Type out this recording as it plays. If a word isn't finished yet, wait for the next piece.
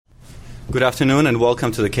Good afternoon and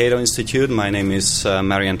welcome to the Cato Institute. My name is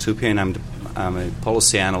Marian Tupi and I'm a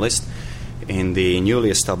policy analyst in the newly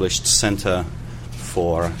established Center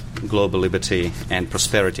for Global Liberty and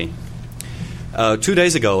Prosperity. 2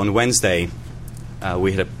 days ago, on Wednesday,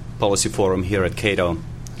 we had a policy forum here at Cato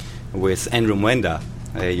with Andrew Mwenda,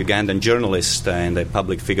 a Ugandan journalist and a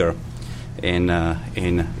public figure in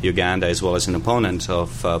Uganda, as well as an opponent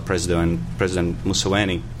of President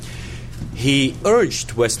Museveni. He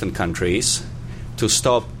urged Western countries to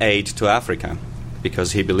stop aid to Africa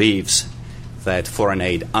because he believes that foreign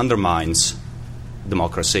aid undermines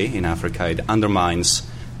democracy in Africa, it undermines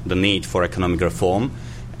the need for economic reform,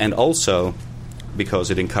 and also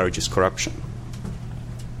because it encourages corruption.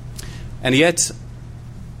 And yet,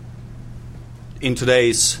 in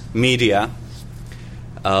today's media,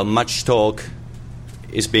 much talk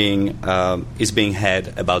is being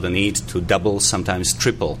had about the need to double, sometimes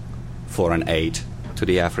triple, foreign aid to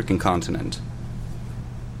the African continent.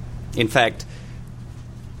 In fact,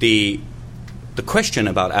 the question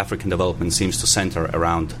about African development seems to center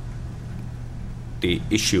around the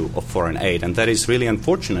issue of foreign aid, and that is really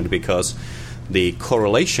unfortunate because the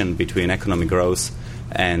correlation between economic growth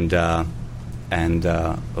and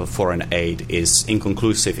foreign aid is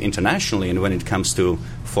inconclusive internationally, and when it comes to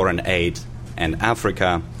foreign aid and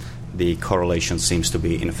Africa, the correlation seems to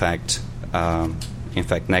be in fact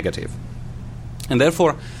negative. And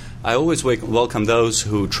therefore, I always welcome those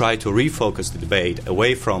who try to refocus the debate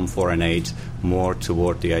away from foreign aid more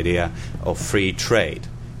toward the idea of free trade,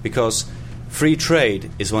 because free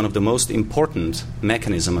trade is one of the most important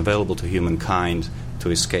mechanisms available to humankind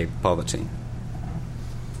to escape poverty.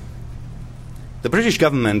 The British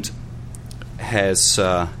government has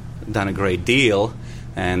done a great deal,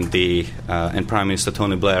 and Prime Minister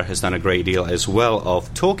Tony Blair has done a great deal as well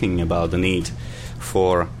of talking about the need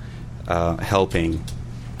for helping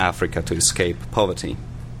Africa to escape poverty.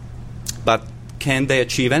 But can they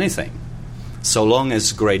achieve anything? So long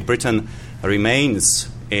as Great Britain remains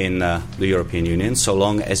in the European Union, so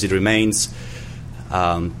long as it remains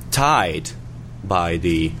tied by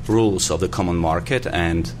the rules of the common market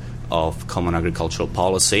and of common agricultural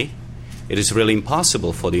policy, it is really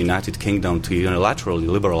impossible for the United Kingdom to unilaterally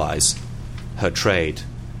liberalize her trade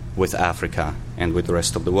with Africa and with the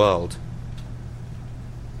rest of the world.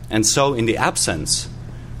 And so, in the absence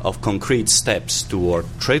of concrete steps toward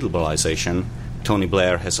trade liberalization, Tony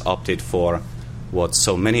Blair has opted for what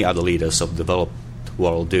so many other leaders of the developed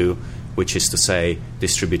world do, which is to say,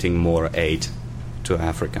 distributing more aid to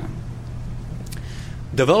Africa.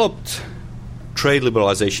 Developed trade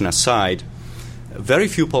liberalization aside, very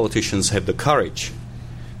few politicians have the courage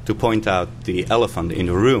to point out the elephant in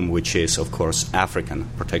the room, which is, of course, African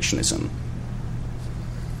protectionism.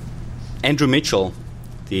 Andrew Mitchell,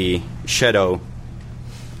 the Shadow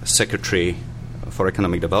Secretary for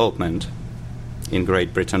Economic Development in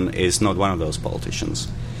Great Britain, is not one of those politicians.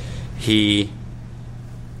 He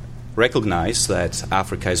recognized that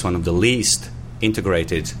Africa is one of the least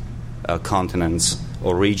integrated continents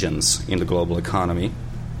or regions in the global economy.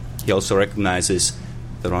 He also recognizes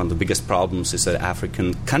that one of the biggest problems is that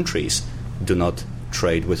African countries do not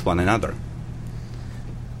trade with one another.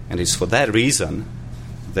 And it's for that reason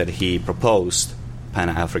that he proposed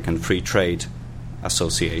Pan-African Free Trade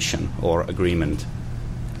Association or agreement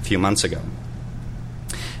a few months ago.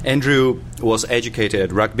 Andrew was educated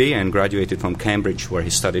at Rugby and graduated from Cambridge, where he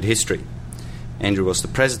studied history. Andrew was the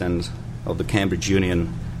president of the Cambridge Union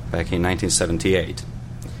back in 1978.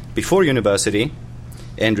 Before university,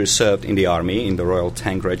 Andrew served in the army in the Royal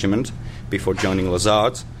Tank Regiment before joining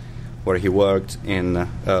Lazard, where he worked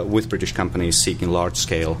with British companies seeking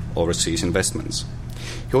large-scale overseas investments.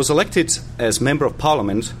 He was elected as Member of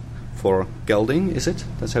Parliament for Gedling, is it?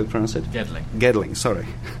 That's how you pronounce it? Gedling, sorry.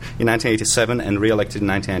 In 1987 and re-elected in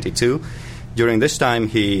 1992. During this time,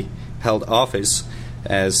 he held office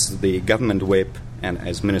as the government whip and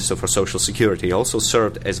as Minister for Social Security. He also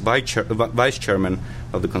served as vice chairman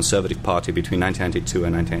of the Conservative Party between 1992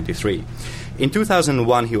 and 1993. In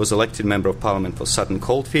 2001, he was elected Member of Parliament for Sutton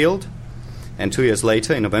Coldfield, and 2 years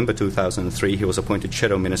later, in November 2003, he was appointed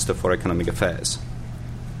Shadow Minister for Economic Affairs.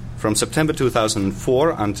 From September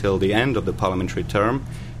 2004 until the end of the parliamentary term,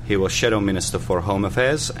 he was Shadow Minister for Home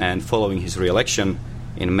Affairs, and following his re-election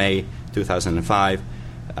in May 2005,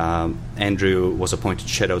 Andrew was appointed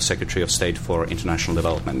Shadow Secretary of State for International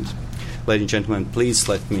Development. Ladies and gentlemen, please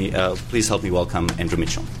help me welcome Andrew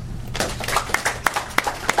Mitchell.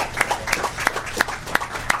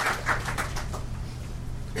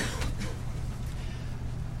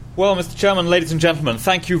 Well, Mr. Chairman, ladies and gentlemen,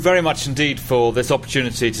 thank you very much indeed for this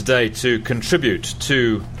opportunity today to contribute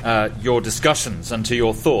to your discussions and to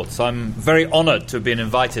your thoughts. I'm very honoured to have been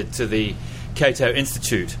invited to the Cato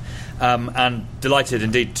Institute and delighted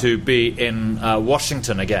indeed to be in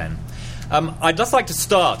Washington again. I'd just like to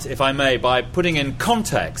start, if I may, by putting in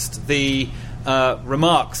context the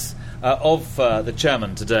remarks of the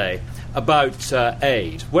Chairman today about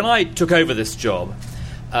aid. When I took over this job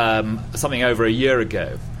something over a year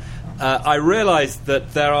ago, I realised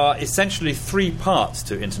that there are essentially three parts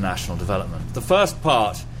to international development. The first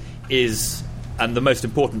part is, and the most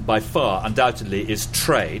important by far, undoubtedly, is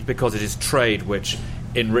trade, because it is trade which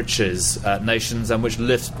enriches nations and which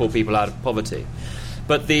lifts poor people out of poverty.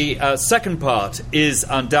 But the second part is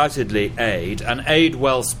undoubtedly aid, and aid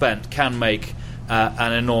well spent can make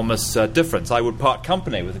an enormous difference. I would part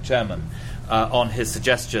company with the Chairman on his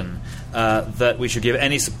suggestion that we should give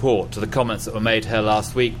any support to the comments that were made here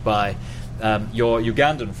last week by your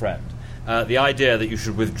Ugandan friend. The idea that you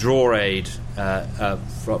should withdraw aid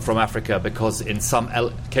from Africa because in some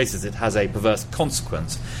cases it has a perverse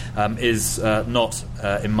consequence is not,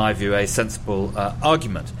 in my view, a sensible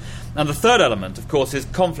argument. And the third element, of course, is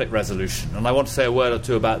conflict resolution. And I want to say a word or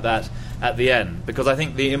two about that at the end, because I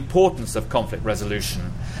think the importance of conflict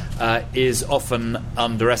resolution is often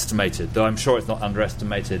underestimated, though I'm sure it's not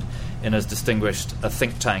underestimated in as distinguished a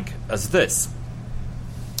think tank as this.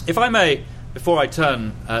 If I may, before I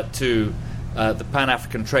turn to the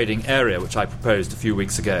Pan-African Trading Area, which I proposed a few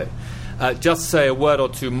weeks ago, just say a word or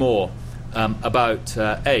two more about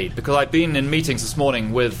aid, because I've been in meetings this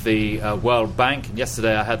morning with the World Bank, and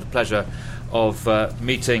yesterday I had the pleasure of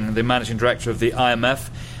meeting the Managing Director of the IMF,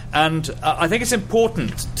 and I think it's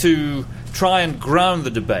important to try and ground the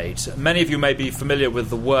debate. Many of you may be familiar with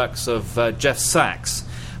the works of Jeff Sachs,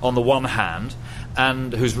 on the one hand,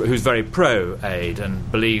 and who's very pro-aid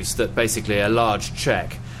and believes that basically a large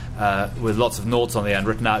cheque with lots of noughts on the end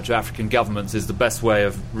written out to African governments is the best way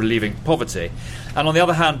of relieving poverty. And on the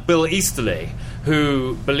other hand, Bill Easterly,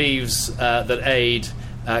 who believes that aid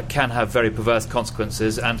can have very perverse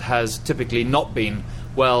consequences and has typically not been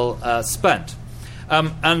well spent.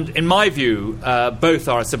 And in my view, both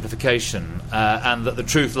are a simplification, and that the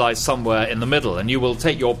truth lies somewhere in the middle, and you will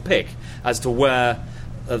take your pick as to where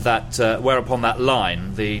upon that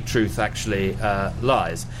line the truth actually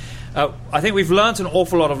lies. I think we've learnt an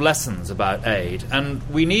awful lot of lessons about aid, and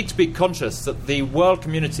we need to be conscious that the world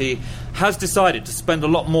community has decided to spend a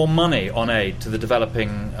lot more money on aid to the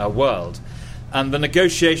developing world. And the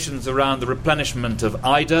negotiations around the replenishment of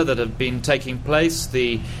IDA that have been taking place,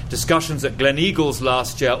 the discussions at Gleneagles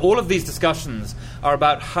last year, all of these discussions are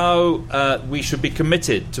about how we should be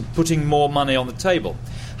committed to putting more money on the table.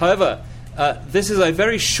 However, this is a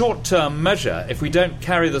very short-term measure if we don't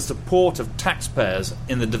carry the support of taxpayers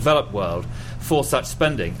in the developed world for such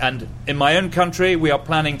spending. And in my own country, we are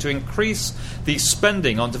planning to increase the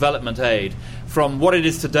spending on development aid from what it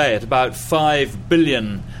is today at about £5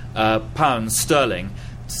 billion sterling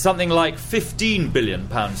to something like £15 billion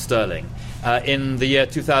sterling in the year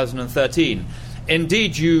 2013.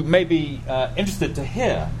 Indeed, you may be interested to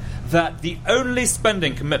hear that the only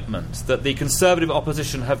spending commitment that the Conservative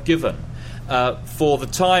opposition have given for the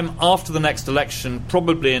time after the next election,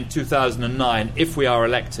 probably in 2009, if we are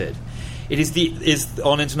elected, is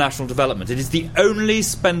on international development. It is the only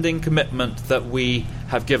spending commitment that we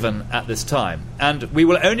have given at this time. And we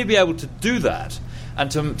will only be able to do that and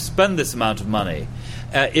to spend this amount of money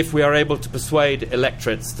if we are able to persuade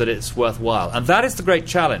electorates that it's worthwhile. And that is the great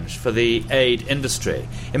challenge for the aid industry.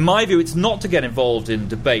 In my view, it's not to get involved in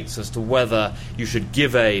debates as to whether you should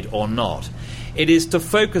give aid or not. It is to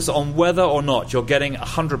focus on whether or not you're getting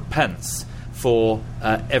 100 pence for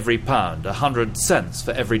every pound, 100 cents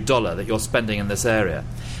for every dollar that you're spending in this area.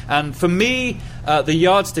 And for me, the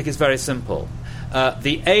yardstick is very simple.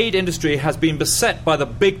 The aid industry has been beset by the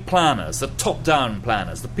big planners, the top-down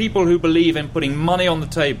planners, the people who believe in putting money on the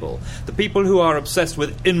table, the people who are obsessed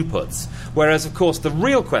with inputs, whereas, of course, the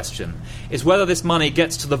real question is whether this money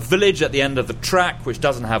gets to the village at the end of the track, which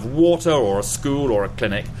doesn't have water or a school or a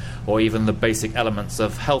clinic or even the basic elements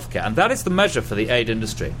of healthcare. And that is the measure for the aid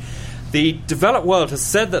industry. The developed world has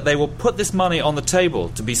said that they will put this money on the table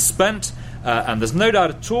to be spent, and there's no doubt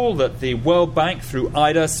at all that the World Bank, through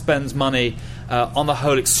IDA, spends money on the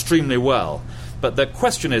whole extremely well. But the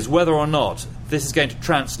question is whether or not this is going to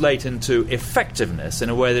translate into effectiveness in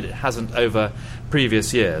a way that it hasn't over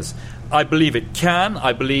previous years. I believe it can.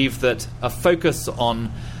 I believe that a focus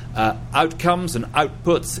on outcomes and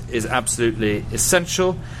outputs is absolutely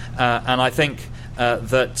essential. And I think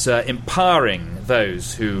that empowering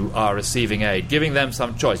those who are receiving aid, giving them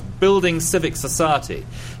some choice, building civic society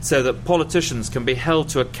so that politicians can be held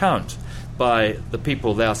to account by the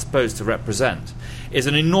people they are supposed to represent, is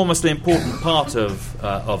an enormously important part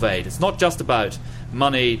of aid. It's not just about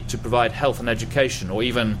money to provide health and education or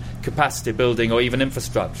even capacity building or even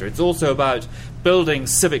infrastructure. It's also about building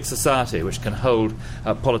civic society which can hold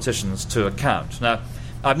politicians to account. Now,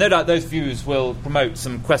 I've no doubt those views will promote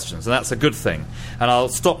some questions, and that's a good thing. And I'll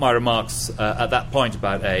stop my remarks at that point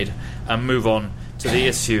about aid and move on to the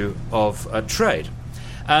issue of trade.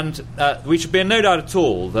 And we should be in no doubt at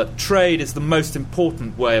all that trade is the most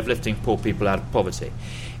important way of lifting poor people out of poverty.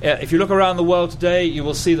 If you look around the world today, you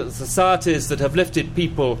will see that the societies that have lifted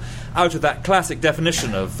people out of that classic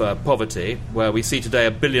definition of poverty, where we see today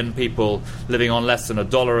 1 billion people living on less than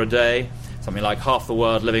 $1 a day, something like half the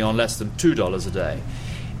world living on less than $2 a day.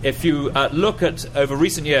 If you look at, over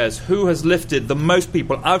recent years, who has lifted the most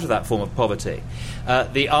people out of that form of poverty,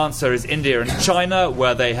 the answer is India and China,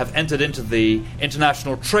 where they have entered into the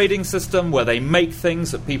international trading system, where they make things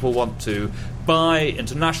that people want to buy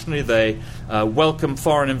internationally. They welcome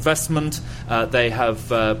foreign investment. They have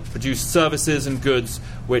produced services and goods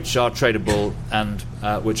which are tradable and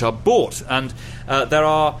which are bought. And there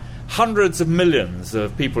are hundreds of millions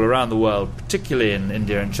of people around the world, particularly in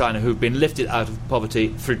India and China, who've been lifted out of poverty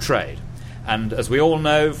through trade. And as we all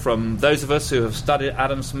know from those of us who have studied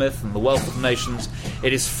Adam Smith and The Wealth of Nations,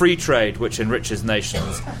 it is free trade which enriches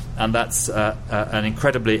nations. And that's an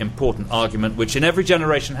incredibly important argument which in every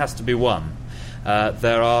generation has to be won.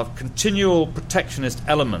 There are continual protectionist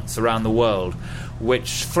elements around the world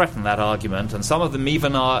which threaten that argument, and some of them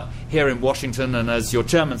even are here in Washington, and as your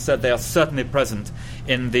chairman said, they are certainly present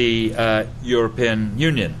in the European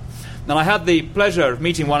Union. Now, I had the pleasure of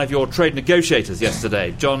meeting one of your trade negotiators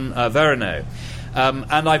yesterday, John Verino,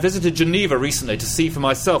 and I visited Geneva recently to see for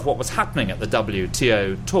myself what was happening at the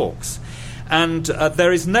WTO talks. And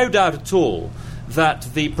there is no doubt at all that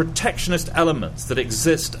the protectionist elements that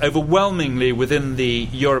exist overwhelmingly within the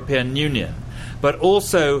European Union, but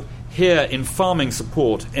also here in farming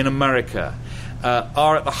support in America,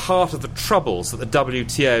 are at the heart of the troubles that the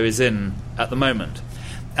WTO is in at the moment.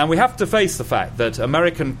 And we have to face the fact that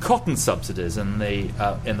American cotton subsidies in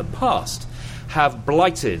the past have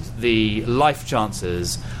blighted the life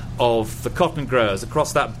chances of the cotton growers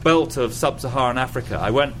across that belt of sub-Saharan Africa.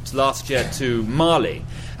 I went last year to Mali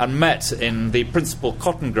and met in the principal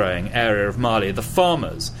cotton growing area of Mali the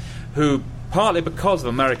farmers who, partly because of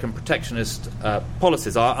American protectionist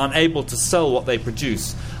policies, are unable to sell what they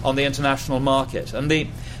produce on the international market. And the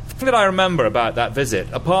thing that I remember about that visit,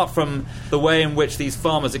 apart from the way in which these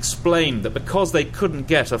farmers explained that because they couldn't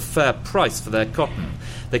get a fair price for their cotton,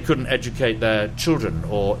 they couldn't educate their children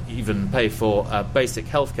or even pay for basic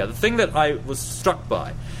health care, the thing that I was struck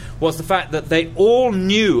by was the fact that they all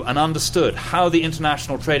knew and understood how the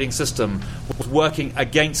international trading system was working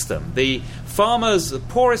against them. The farmers, the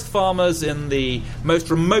poorest farmers in the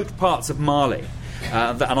most remote parts of Mali,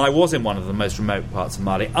 and I was in one of the most remote parts of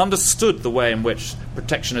Mali, understood the way in which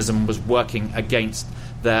protectionism was working against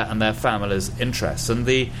their and their families' interests. And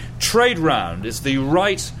the trade round is the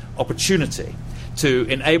right opportunity to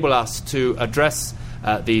enable us to address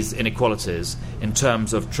these inequalities in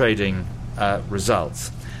terms of trading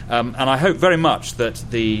results. And I hope very much that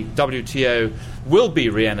the WTO will be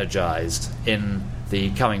re-energized in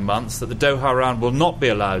the coming months, that the Doha round will not be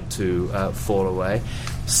allowed to fall away.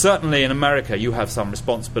 Certainly in America you have some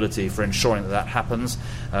responsibility for ensuring that that happens.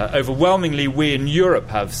 Overwhelmingly we in Europe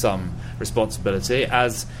have some responsibility.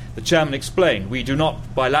 As the chairman explained, we do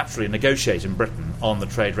not bilaterally negotiate in Britain on the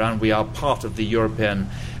trade round. We are part of the European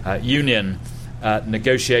Union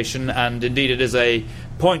negotiation, and indeed it is a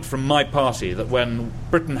point from my party that when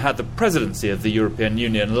Britain had the presidency of the European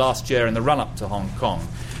Union last year in the run-up to Hong Kong,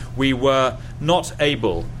 we were not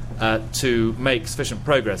able to make sufficient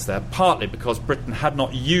progress there, partly because Britain had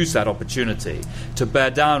not used that opportunity to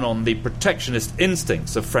bear down on the protectionist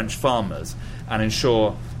instincts of French farmers and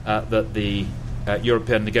ensure that the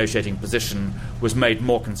European negotiating position was made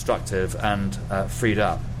more constructive and freed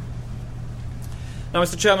up. Now,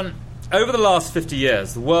 Mr. Chairman, over the last 50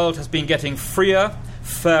 years, the world has been getting freer,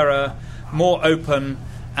 fairer, more open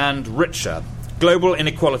and richer. Global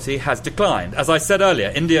inequality has declined. As I said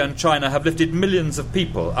earlier, India and China have lifted millions of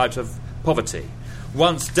people out of poverty.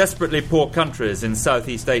 Once desperately poor countries in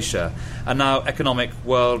Southeast Asia are now economic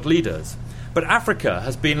world leaders. But Africa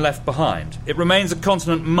has been left behind. It remains a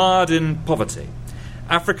continent marred in poverty.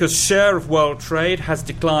 Africa's share of world trade has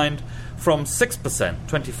declined from 6%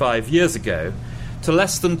 25 years ago to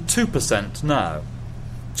less than 2% now.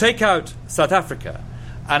 Take out South Africa,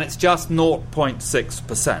 and it's just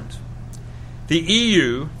 0.6%. The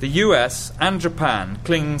EU, the US, and Japan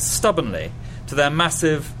cling stubbornly to their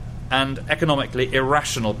massive and economically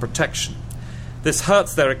irrational protection. This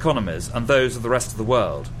hurts their economies and those of the rest of the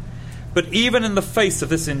world. But even in the face of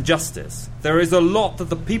this injustice, there is a lot that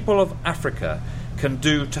the people of Africa can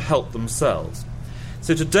do to help themselves.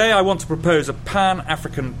 So today I want to propose a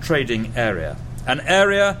pan-African trading area, an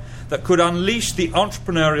area that could unleash the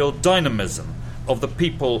entrepreneurial dynamism of the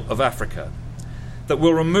people of Africa, that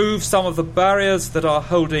will remove some of the barriers that are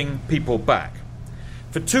holding people back.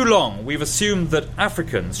 For too long, we've assumed that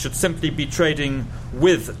Africans should simply be trading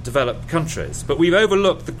with developed countries, but we've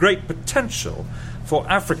overlooked the great potential for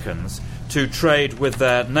Africans to trade with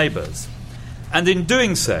their neighbours. And in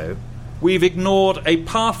doing so, we've ignored a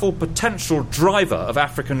powerful potential driver of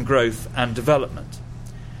African growth and development.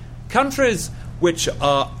 Countries which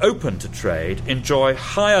are open to trade enjoy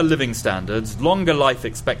higher living standards, longer life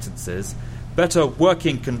expectancies, better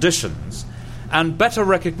working conditions, and better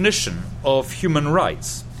recognition of human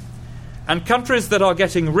rights. And countries that are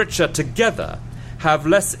getting richer together have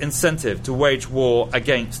less incentive to wage war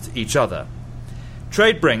against each other.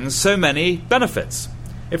 Trade brings so many benefits.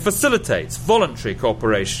 It facilitates voluntary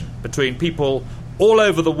cooperation between people all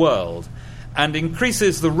over the world and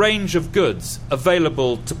increases the range of goods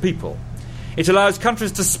available to people. It allows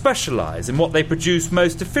countries to specialise in what they produce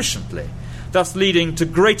most efficiently, thus leading to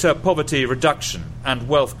greater poverty reduction and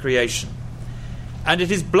wealth creation. And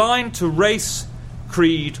it is blind to race,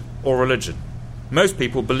 creed, or religion. Most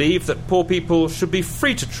people believe that poor people should be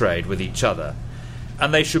free to trade with each other,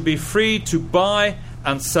 and they should be free to buy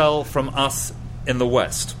and sell from us in the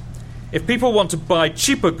West. If people want to buy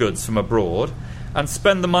cheaper goods from abroad and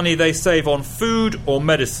spend the money they save on food or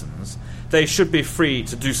medicines, they should be free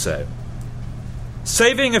to do so.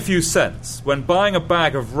 Saving a few cents when buying a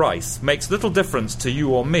bag of rice makes little difference to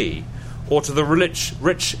you or me, or to the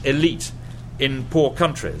rich elite in poor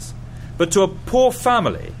countries. But to a poor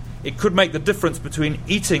family, it could make the difference between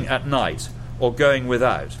eating at night or going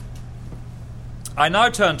without. I now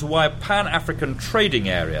turn to why a pan-African trading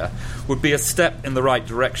area would be a step in the right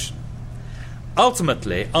direction.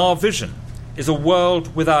 Ultimately, our vision is a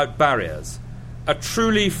world without barriers, a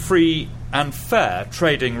truly free and fair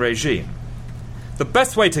trading regime. The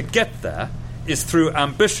best way to get there is through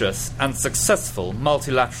ambitious and successful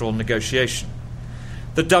multilateral negotiation.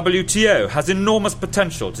 The WTO has enormous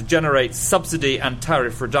potential to generate subsidy and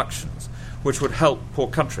tariff reductions, which would help poor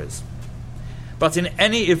countries. But in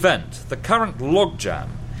any event, the current logjam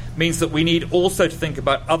means that we need also to think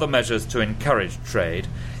about other measures to encourage trade,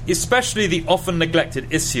 especially the often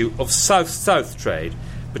neglected issue of South-South trade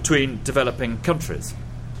between developing countries.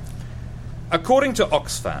 According to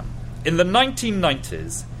Oxfam, in the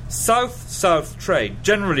 1990s, South-South trade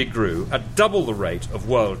generally grew at double the rate of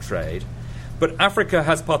world trade, but Africa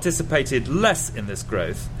has participated less in this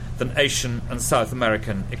growth than Asian and South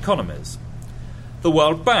American economies. The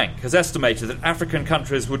World Bank has estimated that African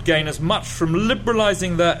countries would gain as much from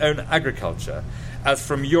liberalising their own agriculture as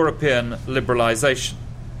from European liberalisation.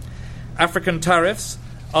 African tariffs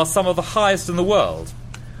are some of the highest in the world.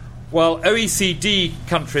 While OECD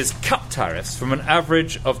countries cut tariffs from an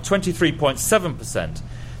average of 23.7%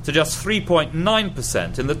 to just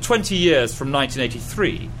 3.9% in the 20 years from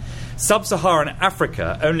 1983, Sub-Saharan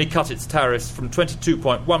Africa only cut its tariffs from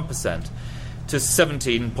 22.1% to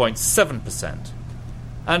 17.7%.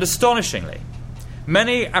 And astonishingly,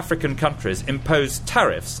 many African countries impose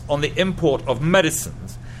tariffs on the import of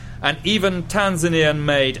medicines and even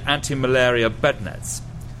Tanzanian-made anti-malaria bed nets.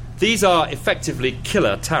 These are effectively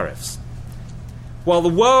killer tariffs. While the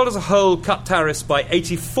world as a whole cut tariffs by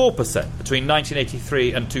 84% between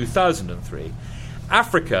 1983 and 2003,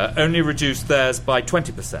 Africa only reduced theirs by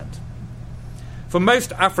 20%. For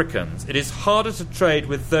most Africans, it is harder to trade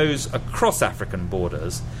with those across African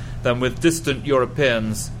borders than with distant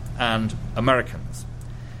Europeans and Americans.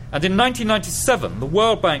 And in 1997, the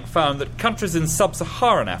World Bank found that countries in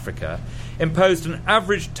sub-Saharan Africa imposed an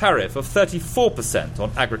average tariff of 34%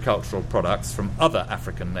 on agricultural products from other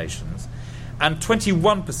African nations and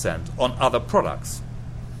 21% on other products.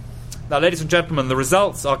 Now, ladies and gentlemen, the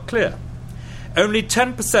results are clear. Only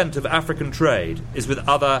 10% of African trade is with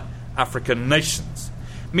other African nations.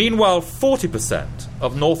 Meanwhile, 40%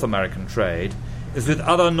 of North American trade is with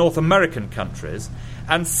other North American countries,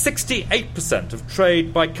 and 68% of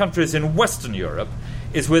trade by countries in Western Europe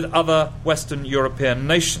is with other Western European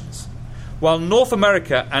nations. While North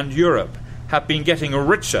America and Europe have been getting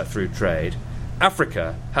richer through trade,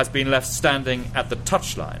 Africa has been left standing at the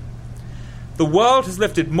touchline. The world has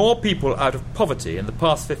lifted more people out of poverty in the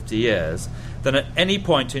past 50 years than at any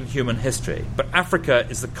point in human history, but Africa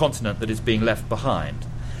is the continent that is being left behind.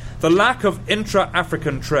 The lack of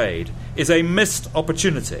intra-African trade is a missed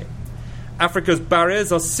opportunity. Africa's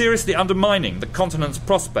barriers are seriously undermining the continent's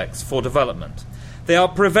prospects for development. They are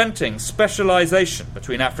preventing specialization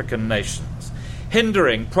between African nations,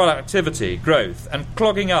 hindering productivity growth, and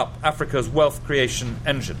clogging up Africa's wealth creation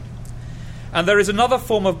engine. And there is another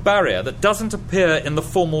form of barrier that doesn't appear in the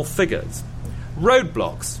formal figures.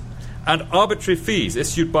 Roadblocks and arbitrary fees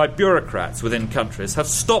issued by bureaucrats within countries have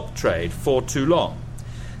stopped trade for too long.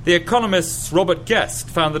 The economist's Robert Guest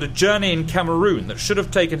found that a journey in Cameroon that should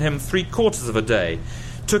have taken him 3/4 of a day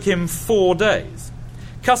took him 4 days.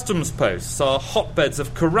 Customs posts are hotbeds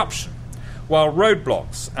of corruption, while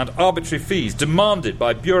roadblocks and arbitrary fees demanded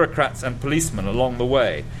by bureaucrats and policemen along the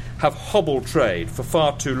way have hobbled trade for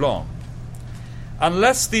far too long.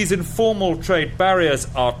 Unless these informal trade barriers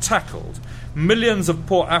are tackled, millions of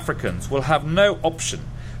poor Africans will have no option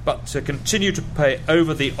but to continue to pay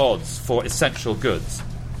over the odds for essential goods.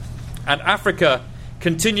 And Africa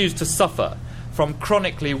continues to suffer from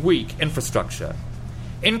chronically weak infrastructure.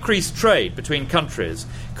 Increased trade between countries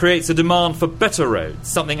creates a demand for better roads,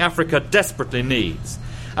 something Africa desperately needs,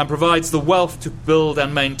 and provides the wealth to build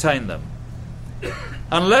and maintain them.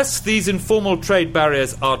 Unless these informal trade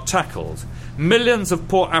barriers are tackled, millions of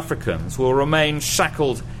poor Africans will remain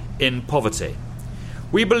shackled in poverty.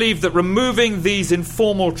 We believe that removing these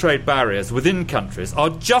informal trade barriers within countries are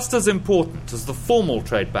just as important as the formal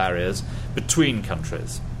trade barriers between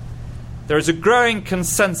countries. There is a growing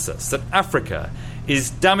consensus that Africa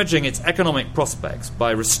is damaging its economic prospects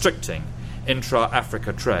by restricting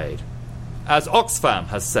intra-Africa trade. As Oxfam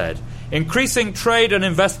has said, increasing trade and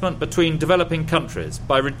investment between developing countries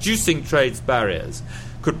by reducing trade barriers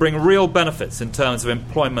could bring real benefits in terms of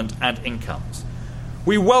employment and incomes.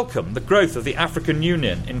 We welcome the growth of the African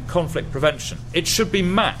Union in conflict prevention. It should be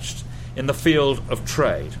matched in the field of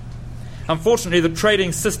trade. Unfortunately, the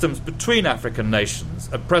trading systems between African nations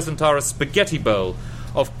at present are a spaghetti bowl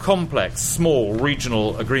of complex, small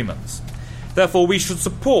regional agreements. Therefore, we should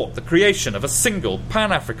support the creation of a single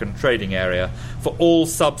Pan-African trading area for all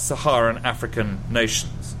sub-Saharan African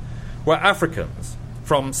nations, where Africans,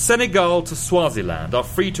 from Senegal to Swaziland, are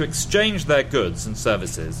free to exchange their goods and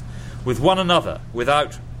services with one another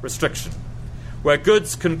without restriction, where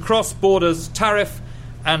goods can cross borders tariff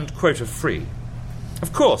and quota-free.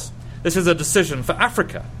 Of course, this is a decision for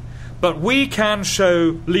Africa, but we can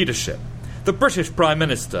show leadership. The British Prime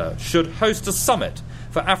Minister should host a summit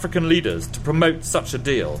for African leaders to promote such a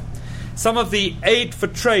deal. Some of the aid for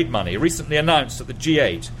trade money recently announced at the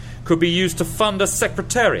G8 could be used to fund a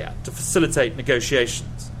secretariat to facilitate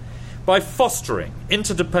negotiations. By fostering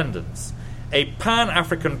interdependence, a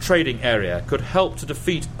pan-African trading area could help to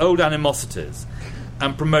defeat old animosities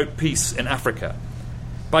and promote peace in Africa.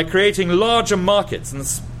 By creating larger markets and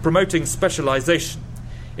promoting specialization,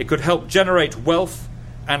 it could help generate wealth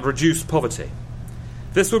and reduce poverty.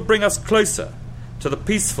 This would bring us closer to the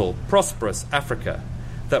peaceful, prosperous Africa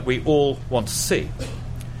that we all want to see.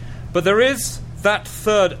 But there is that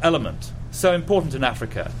third element, so important in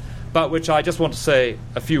Africa, about which I just want to say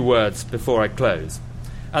a few words before I close,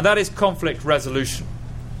 and that is conflict resolution.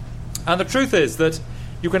 And the truth is that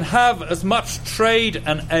you can have as much trade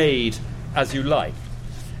and aid as you like,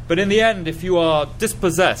 but in the end, if you are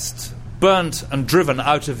dispossessed, burnt and driven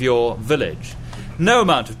out of your village, no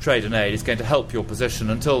amount of trade and aid is going to help your position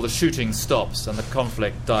until the shooting stops and the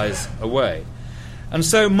conflict dies away. And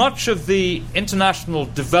so much of the international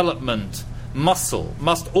development muscle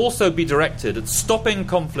must also be directed at stopping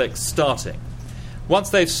conflicts starting. Once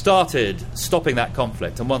they've started, stopping that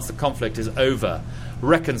conflict, and once the conflict is over,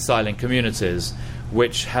 reconciling communities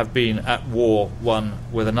which have been at war one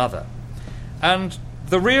with another. And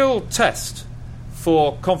the real test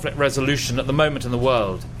for conflict resolution at the moment in the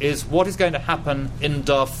world is what is going to happen in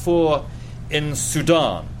Darfur in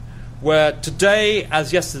Sudan, where today,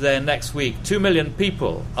 as yesterday and next week, 2 million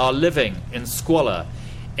people are living in squalor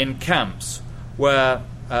in camps where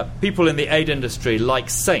people in the aid industry,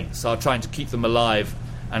 like saints, are trying to keep them alive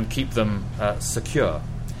and keep them secure,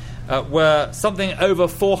 where something over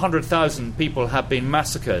 400,000 people have been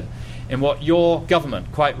massacred in what your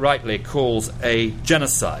government quite rightly calls a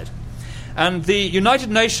genocide. And the United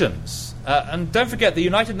Nations, and don't forget, the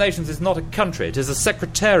United Nations is not a country, it is a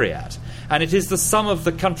secretariat, and it is the sum of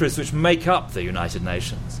the countries which make up the United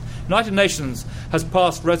Nations. The United Nations has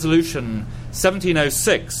passed Resolution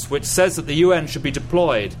 1706, which says that the UN should be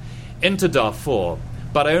deployed into Darfur,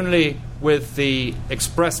 but only with the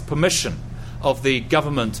express permission of the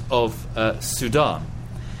government of Sudan.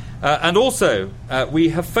 And also, we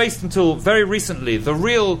have faced until very recently the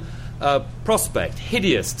real prospect,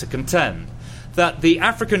 hideous to contend, that the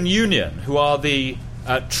African Union, who are the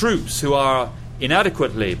troops who are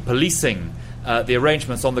inadequately policing the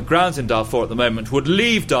arrangements on the grounds in Darfur at the moment, would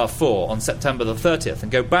leave Darfur on September the 30th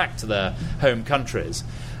and go back to their home countries.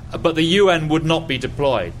 But the UN would not be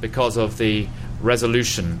deployed because of the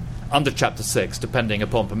resolution under Chapter 6, depending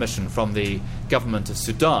upon permission from the government of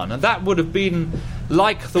Sudan. And that would have been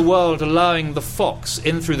like the world allowing the fox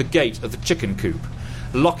in through the gate of the chicken coop,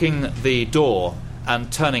 locking the door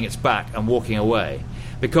and turning its back and walking away.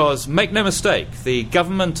 Because, make no mistake, the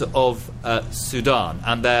government of Sudan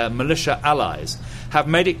and their militia allies have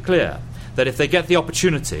made it clear that if they get the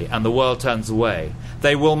opportunity and the world turns away,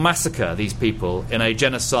 they will massacre these people in a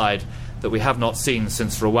genocide that we have not seen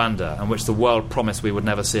since Rwanda, and which the world promised we would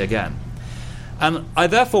never see again. And I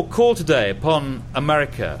therefore call today upon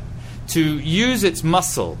America to use its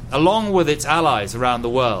muscle, along with its allies around the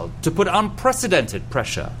world, to put unprecedented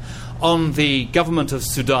pressure on the government of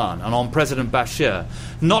Sudan and on President Bashir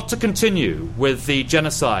not to continue with the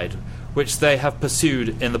genocide which they have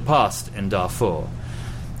pursued in the past in Darfur,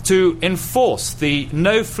 to enforce the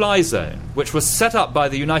no-fly zone, which was set up by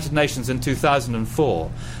the United Nations in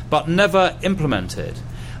 2004, but never implemented,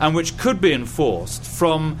 and which could be enforced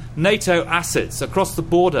from NATO assets across the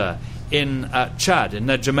border in Chad, in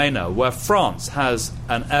N'Djamena, where France has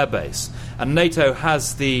an airbase, and NATO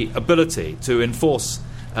has the ability to enforce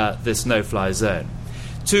this no-fly zone.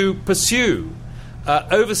 To pursue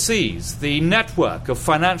overseas the network of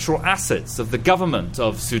financial assets of the government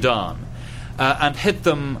of Sudan, and hit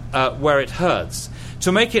them where it hurts,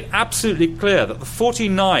 to make it absolutely clear that the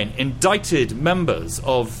 49 indicted members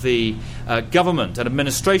of the government and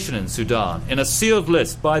administration in Sudan, in a sealed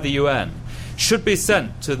list by the UN, should be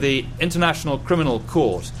sent to the International Criminal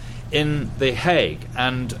Court in The Hague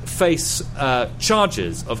and face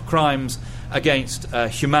charges of crimes against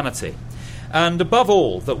humanity. And above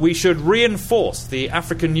all, that we should reinforce the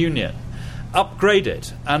African Union, upgrade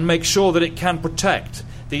it, and make sure that it can protect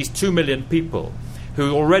these 2 million people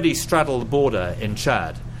who already straddle the border in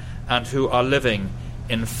Chad and who are living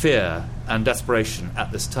in fear and desperation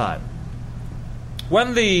at this time.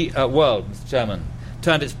 When the world, Mr. Chairman,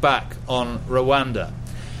 turned its back on Rwanda,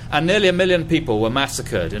 and nearly 1 million people were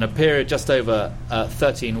massacred in a period just over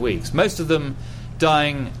 13 weeks, most of them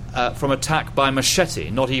dying from attack by machete,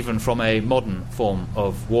 not even from a modern form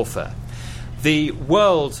of warfare, the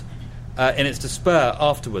world in its despair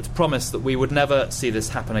afterwards promised that we would never see this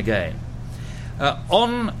happen again.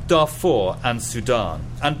 On Darfur and Sudan,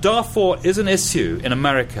 and Darfur is an issue in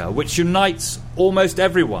America which unites almost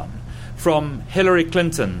everyone, from Hillary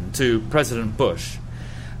Clinton to President Bush.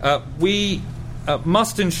 We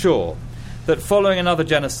must ensure that following another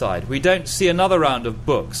genocide, we don't see another round of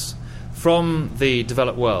books from the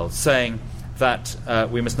developed world saying that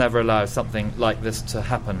we must never allow something like this to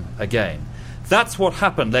happen again. That's what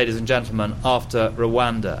happened, ladies and gentlemen, after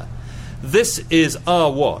Rwanda. This is our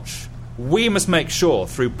watch. We must make sure,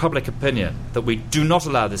 through public opinion, that we do not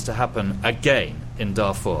allow this to happen again in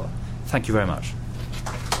Darfur. Thank you very much.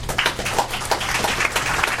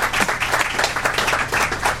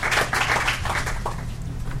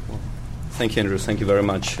 Thank you, Andrew. Thank you very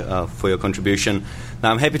much for your contribution.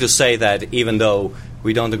 Now, I'm happy to say that even though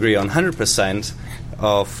we don't agree on 100%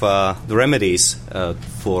 of the remedies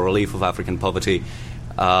for relief of African poverty,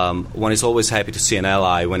 one is always happy to see an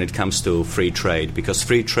ally when it comes to free trade, because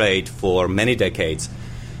free trade for many decades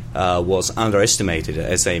was underestimated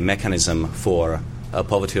as a mechanism for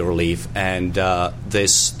poverty relief, and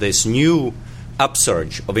this new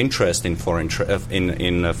upsurge of interest in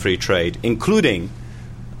free trade, including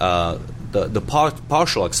the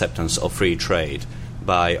partial acceptance of free trade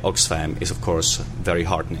by Oxfam, is of course very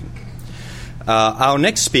heartening. Our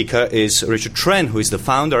next speaker is Richard Trenn, who is the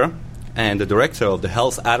founder and the director of the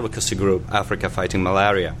health advocacy group Africa Fighting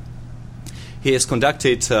Malaria. He has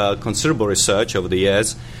conducted considerable research over the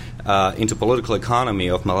years into political economy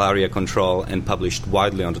of malaria control and published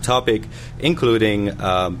widely on the topic, including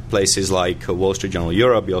places like Wall Street Journal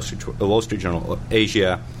Europe, Wall Street Journal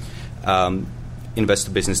Asia,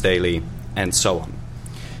 Investor Business Daily, and so on.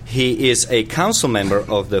 He is a council member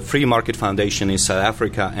of the Free Market Foundation in South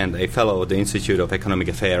Africa and a fellow of the Institute of Economic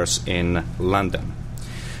Affairs in London.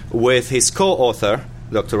 With his co-author,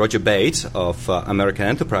 Dr. Roger Bate of American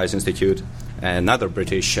Enterprise Institute, another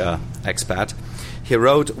British expat, he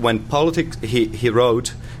wrote When Politics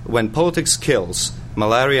Kills: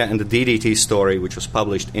 Malaria and the DDT Story, which was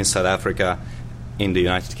published in South Africa, in the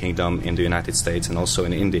United Kingdom, in the United States, and also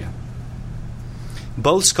in India.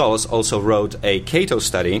 Both scholars also wrote a Cato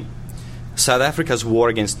study, South Africa's War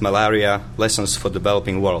Against Malaria, Lessons for the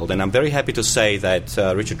Developing World. And I'm very happy to say that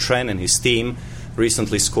Richard Trenn and his team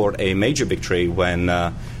recently scored a major victory when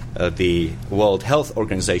the World Health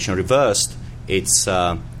Organization reversed its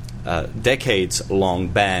decades-long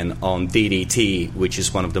ban on DDT, which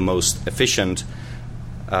is one of the most efficient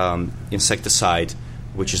insecticide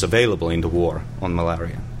which is available in the war on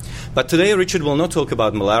malaria. But today Richard will not talk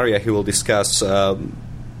about malaria. He will discuss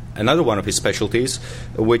another one of his specialties,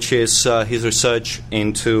 which is his research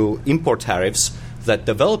into import tariffs that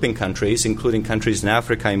developing countries, including countries in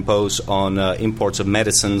Africa, impose on imports of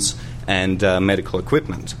medicines and medical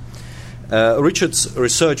equipment. Richard's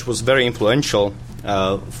research was very influential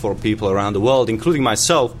for people around the world, including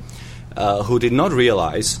myself, who did not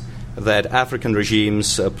realize that African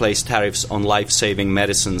regimes place tariffs on life-saving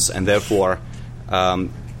medicines and therefore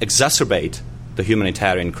exacerbate the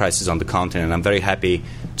humanitarian crisis on the continent. I'm very happy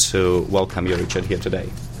to welcome you, Richard, here today.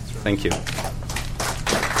 Thank you.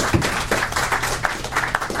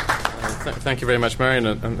 Thank you very much, Marion,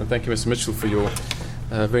 and thank you, Mr. Mitchell, for your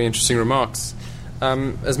very interesting remarks.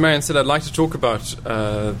 As Marion said, I'd like to talk about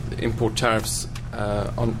import tariffs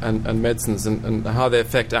on medicines and how they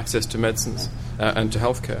affect access to medicines and to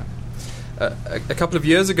healthcare. A couple of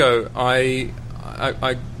years ago, I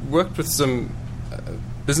worked with some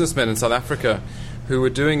businessmen in South Africa who were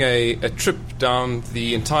doing a trip down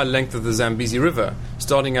the entire length of the Zambezi River,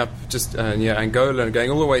 starting up just near Angola and going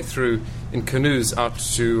all the way through in canoes out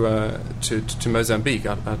to Mozambique.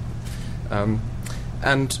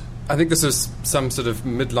 And I think this was some sort of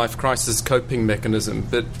midlife crisis coping mechanism.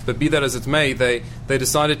 But be that as it may, they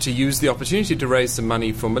decided to use the opportunity to raise some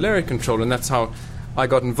money for malaria control, and that's how I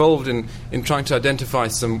got involved in trying to identify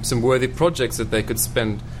some worthy projects that they could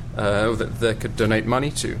spend, or that they could donate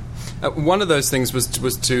money to. One of those things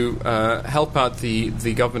was to help out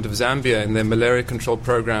the government of Zambia in their malaria control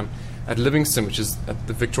program at Livingstone, which is at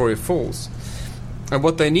the Victoria Falls. And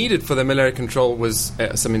what they needed for their malaria control was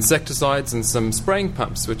some insecticides and some spraying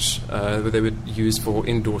pumps, which they would use for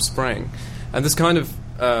indoor spraying. And this kind of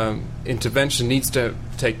intervention needs to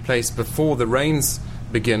take place before the rains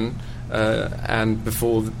begin and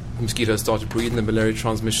before the mosquitoes start to breed and the malaria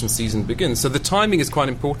transmission season begins. So the timing is quite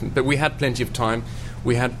important, but we had plenty of time.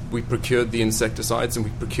 We procured the insecticides and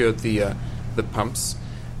we procured the pumps,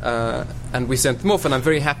 and we sent them off. And I'm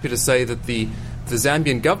very happy to say that the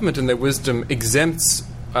Zambian government, in their wisdom, exempts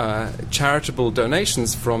charitable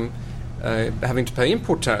donations from having to pay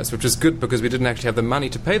import tariffs, which is good because we didn't actually have the money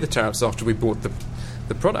to pay the tariffs after we bought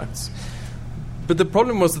the products. But the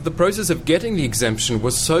problem was that the process of getting the exemption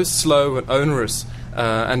was so slow and onerous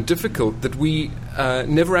and difficult that we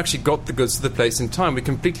never actually got the goods to the place in time. We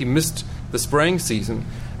completely missed the spraying season.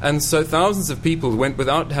 And so thousands of people went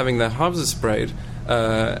without having their houses sprayed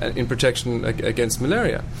in protection against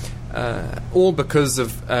malaria. All because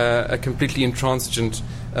of a completely intransigent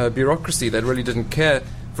bureaucracy that really didn't care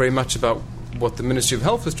very much about what the Ministry of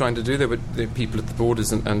Health was trying to do. There were people at the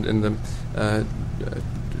borders and in the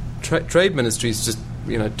trade ministries just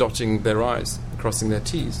dotting their I's, crossing their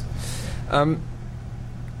T's.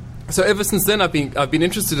 So ever since then, I've been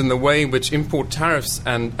interested in the way in which import tariffs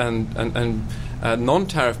and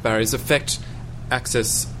non-tariff barriers affect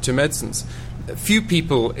access to medicines. Few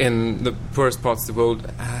people in the poorest parts of the world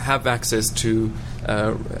have access to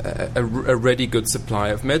a ready good supply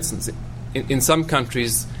of medicines. In some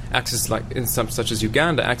countries, access, like in some such as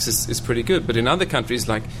Uganda, access is pretty good, but in other countries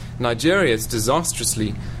like Nigeria, it's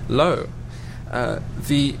disastrously low.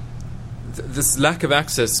 This lack of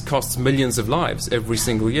access costs millions of lives every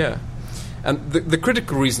single year, and the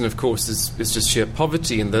critical reason, of course, is just sheer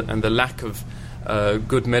poverty and the lack of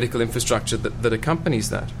good medical infrastructure that accompanies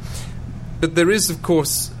that. But there is, of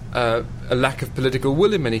course, a lack of political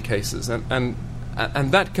will in many cases, and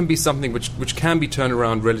that can be something which can be turned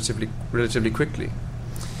around relatively quickly.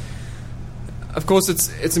 Of course,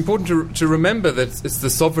 it's important to remember that it's the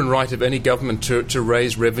sovereign right of any government to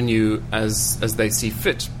raise revenue as they see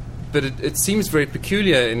fit. But it seems very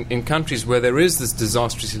peculiar in countries where there is this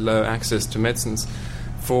disastrously low access to medicines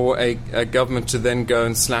for a government to then go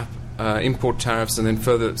and slap import tariffs and then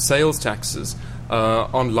further sales taxes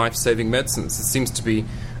on life-saving medicines. It seems to be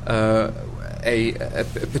a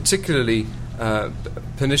particularly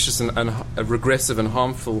pernicious and a regressive and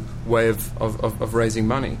harmful way of raising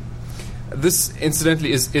money. This,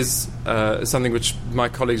 incidentally, is something which my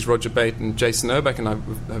colleagues Roger Bate and Jason Oback and I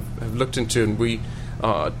have looked into, and we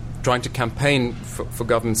are trying to campaign for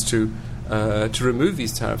governments to remove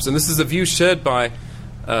these tariffs. And this is a view shared by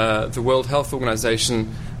the World Health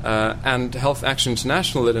Organization and Health Action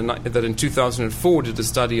International that in 2004 did a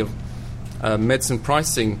study of medicine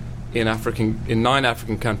pricing in 9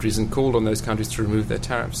 African countries and called on those countries to remove their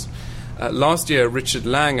tariffs. Last year, Richard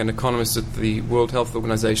Lang, an economist at the World Health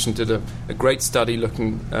Organization, did a great study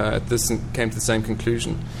looking at this and came to the same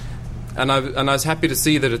conclusion. And I was happy to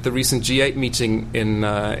see that at the recent G8 meeting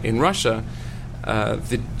in Russia,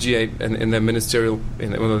 the G8 in their ministerial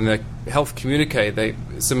in their health communique, they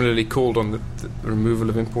similarly called on the removal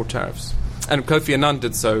of import tariffs, and Kofi Annan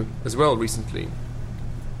did so as well recently.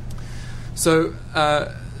 So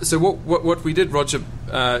what we did, Roger,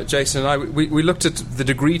 Jason, and I, we looked at the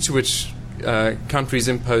degree to which countries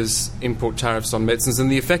impose import tariffs on medicines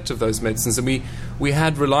and the effect of those medicines, and we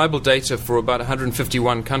had reliable data for about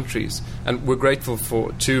 151 countries, and we're grateful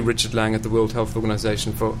to Richard Lang at the World Health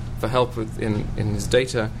Organization for help in his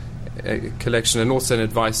data collection and also in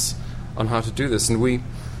advice on how to do this. And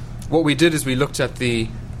what we did is we looked at the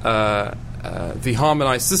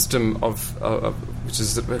harmonized system of which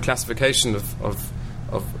is a classification of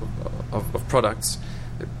products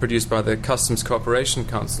produced by the Customs Cooperation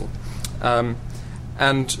Council. So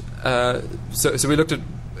we looked at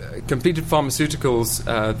completed pharmaceuticals,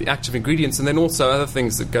 the active ingredients, and then also other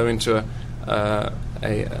things that go into a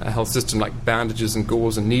health system, like bandages and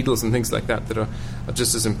gauze and needles and things like that are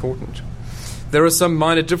just as important. There are some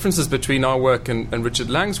minor differences between our work and Richard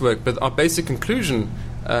Lang's work, but our basic conclusion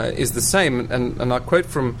is the same. And I quote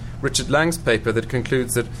from Richard Lang's paper that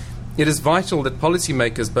concludes that it is vital that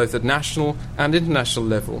policymakers, both at national and international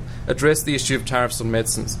level, address the issue of tariffs on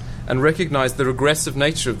medicines and recognize the regressive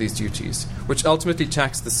nature of these duties, which ultimately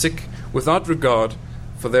tax the sick without regard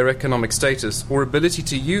for their economic status or ability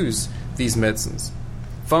to use these medicines.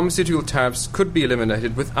 Pharmaceutical tariffs could be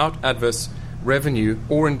eliminated without adverse revenue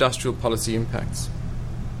or industrial policy impacts.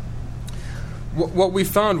 What we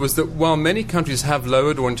found was that while many countries have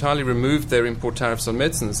lowered or entirely removed their import tariffs on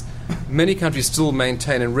medicines, many countries still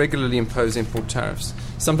maintain and regularly impose import tariffs,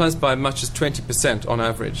 sometimes by as much as 20% on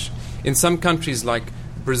average. In some countries like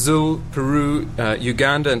Brazil, Peru,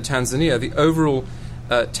 Uganda and Tanzania, the overall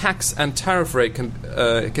tax and tariff rate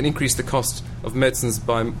can increase the cost of medicines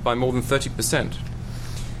by more than 30%.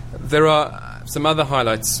 There are some other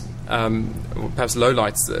highlights, or perhaps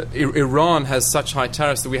lowlights. Iran has such high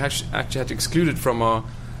tariffs that we actually had to exclude it from our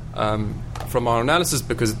analysis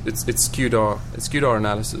because it skewed our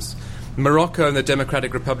analysis. Morocco and the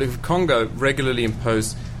Democratic Republic of Congo regularly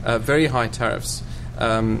impose very high tariffs.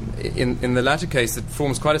 In the latter case, it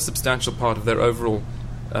forms quite a substantial part of their overall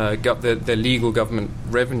their legal government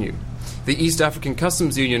revenue. The East African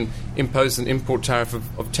Customs Union imposed an import tariff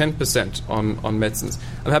of 10% on medicines.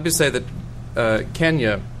 I'm happy to say that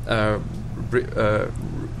Kenya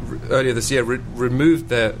earlier this year removed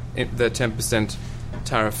their 10%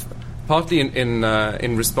 tariff, partly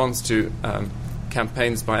in response to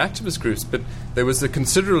campaigns by activist groups, but there was a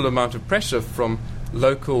considerable amount of pressure from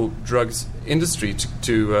local drugs industry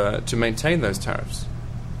to maintain those tariffs.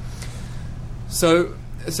 So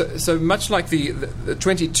much like the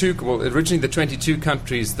 22, well, originally the 22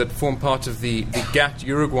 countries that form part of the GATT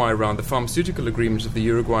Uruguay round, the pharmaceutical agreement of the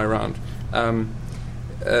Uruguay round,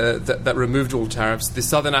 that removed all tariffs. The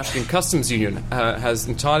Southern African Customs Union has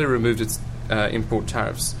entirely removed its import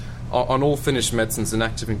tariffs on all finished medicines and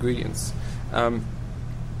active ingredients.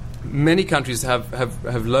 Many countries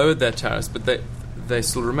have lowered their tariffs, but they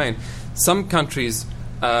still remain. Some countries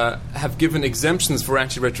have given exemptions for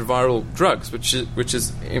antiretroviral drugs, which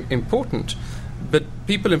is important. But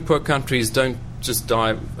people in poor countries don't just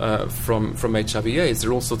die from HIV/AIDS.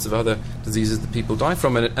 There are all sorts of other diseases that people die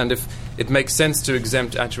from. And if it makes sense to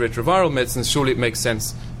exempt antiretroviral medicines, surely it makes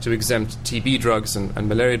sense to exempt TB drugs and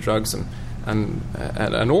malaria drugs and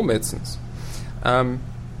all medicines.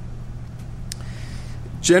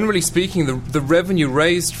 Generally speaking, the revenue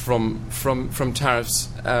raised from tariffs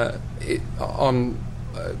on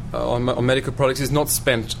medical products is not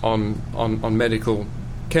spent on medical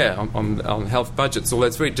care, on health budgets, although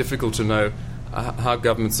it's very difficult to know how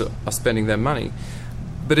governments are spending their money.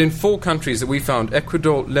 But in 4 countries that we found,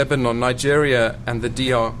 Ecuador, Lebanon, Nigeria, and the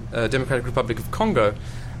Democratic Republic of Congo,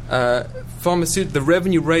 the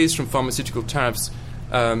revenue raised from pharmaceutical tariffs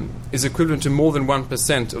is equivalent to more than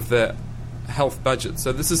 1% of their health budget.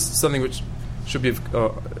 So this is something which should be,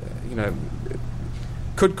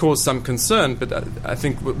 could cause some concern. But I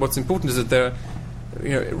think what's important is that they're,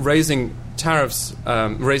 raising tariffs,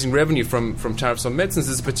 raising revenue from tariffs on medicines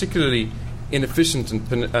is a particularly inefficient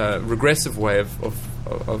and regressive way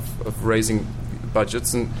of raising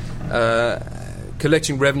budgets, and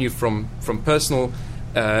collecting revenue from personal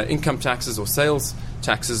income taxes or sales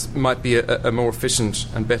taxes might be a more efficient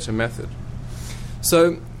and better method.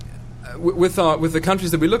 So with the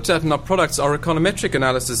countries that we looked at in our products, our econometric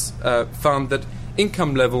analysis found that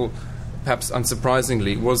income level, perhaps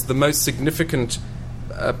unsurprisingly, was the most significant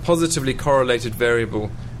positively correlated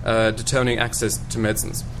variable determining access to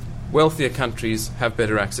medicines. Wealthier countries have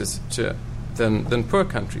better access than poor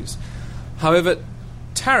countries. However,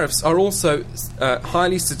 tariffs are also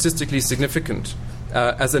highly statistically significant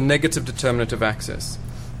as a negative determinant of access.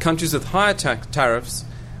 Countries with higher tariffs,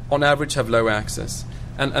 on average, have lower access.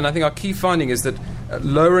 And I think our key finding is that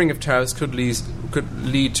lowering of tariffs could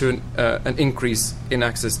lead to an increase in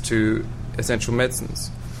access to essential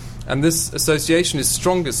medicines. And this association is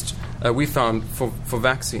strongest, we found, for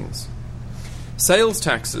vaccines. Sales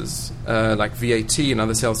taxes, like VAT and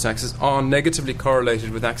other sales taxes, are negatively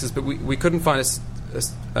correlated with access, but we couldn't find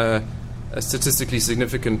a statistically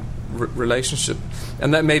significant relationship.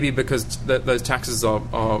 And that may be because those taxes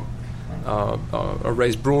are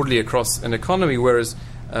raised broadly across an economy, whereas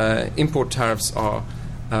import tariffs are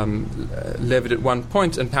levied at one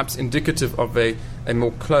point and perhaps indicative of a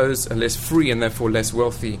more closed and less free and therefore less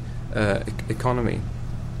wealthy economy.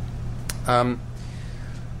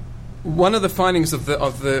 One of the findings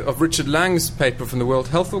of Richard Lang's paper from the World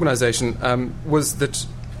Health Organization was that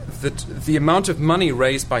the amount of money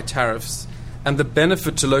raised by tariffs and the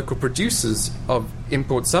benefit to local producers of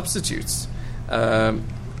import substitutes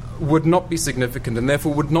would not be significant and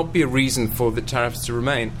therefore would not be a reason for the tariffs to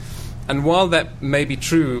remain. And while that may be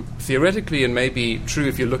true theoretically and may be true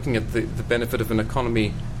if you're looking at the benefit of an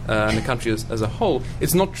economy and a country as a whole,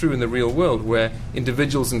 it's not true in the real world, where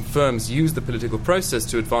individuals and firms use the political process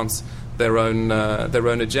to advance their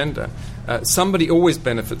own agenda. Somebody always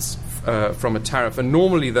benefits from a tariff, and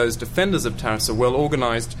normally those defenders of tariffs are well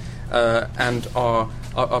organized and are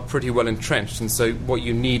pretty well entrenched. And so what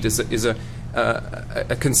you need is a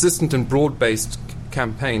consistent and broad-based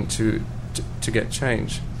campaign to get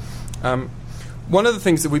change. One of the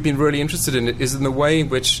things that we've been really interested in is in the way in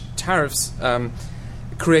which tariffs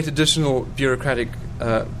create additional bureaucratic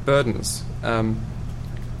burdens.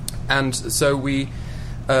 And so we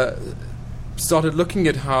started looking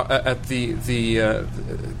at the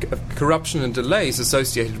corruption and delays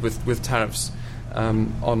associated with tariffs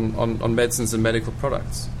on medicines and medical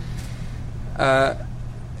products.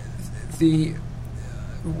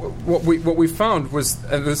 What we found was,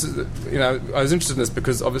 and this is, I was interested in this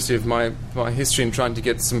because obviously of my history in trying to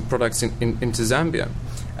get some products into Zambia,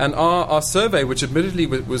 and our survey, which admittedly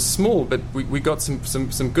was small, but we got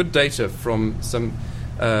some good data from some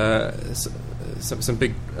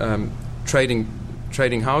big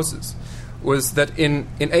trading houses, was that in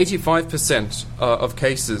 85% of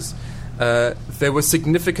cases there were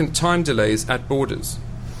significant time delays at borders.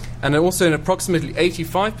 And also in approximately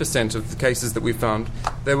 85% of the cases that we found,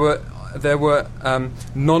 there were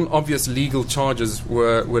non-obvious legal charges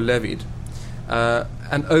were levied,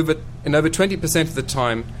 and over 20% of the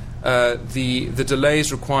time, the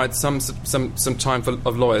delays required some time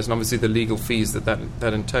of lawyers and obviously the legal fees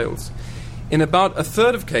that entails. In about a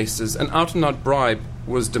third of cases, an out-and-out bribe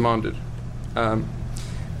was demanded.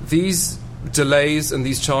 These delays and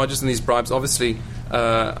these charges and these bribes obviously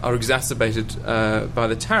are exacerbated by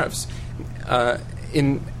the tariffs.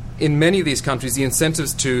 In many of these countries, the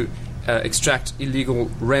incentives to extract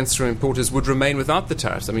illegal rents from importers would remain without the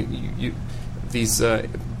tariffs. I mean, these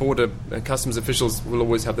border customs officials will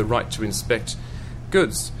always have the right to inspect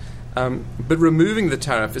goods. But removing the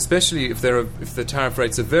tariff, especially if the tariff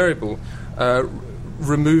rates are variable,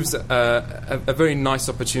 removes a very nice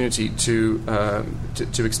opportunity to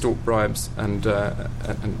extort bribes and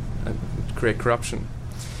create corruption.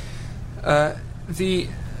 What's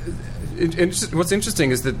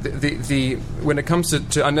interesting is that when it comes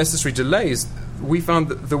to unnecessary delays, we found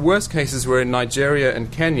that the worst cases were in Nigeria and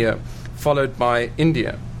Kenya, followed by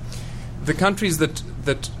India. The countries that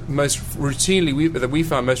most routinely we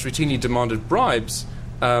found most routinely demanded bribes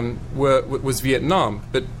was Vietnam,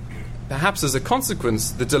 but perhaps as a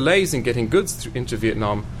consequence, the delays in getting goods into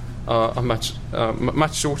Vietnam are much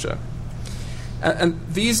shorter. And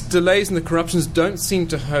these delays and the corruptions don't seem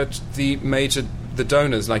to hurt the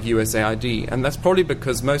donors like USAID, and that's probably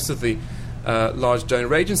because most of the large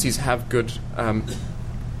donor agencies have good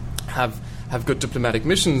diplomatic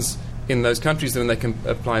missions in those countries, and they can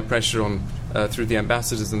apply pressure on through the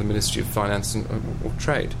ambassadors and the Ministry of Finance or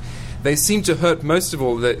Trade. They seem to hurt most of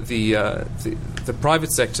all the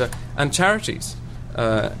private sector and charities,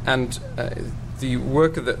 and the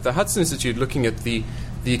work of the Hudson Institute looking at the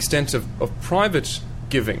extent of private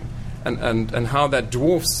giving and how that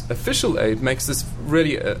dwarfs official aid makes this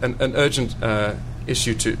really an urgent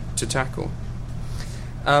issue to tackle.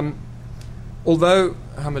 Although,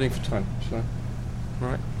 how am I doing for time?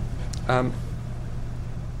 Right.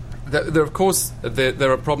 There of course,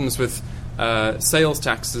 there are problems with sales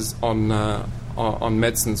taxes on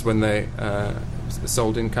medicines when they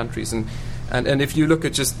sold in countries. And if you look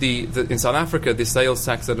at just in South Africa, the sales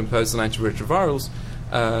tax that imposed on antiretrovirals,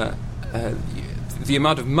 the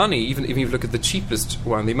amount of money, even if you look at the cheapest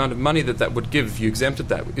one, the amount of money that would give if you exempted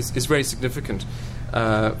that is very significant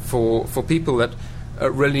for people that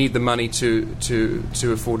really need the money to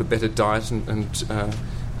afford a better diet and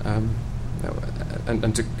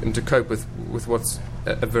to cope with what's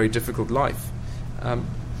a very difficult life.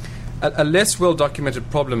 A less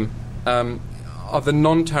well-documented problem are the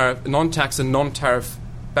non-tax and non-tariff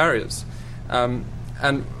barriers.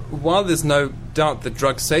 And while there's no doubt that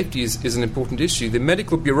drug safety is an important issue, the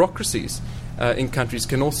medical bureaucracies in countries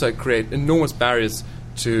can also create enormous barriers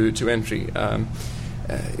to entry.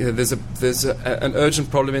 There's an urgent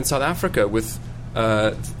problem in South Africa with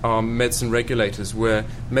our medicine regulators, where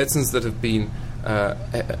medicines that have been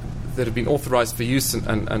authorized for use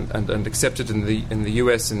and accepted in the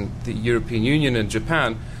US and the European Union and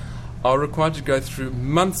Japan are required to go through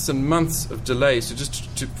months and months of delays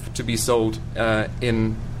to be sold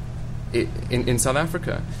in South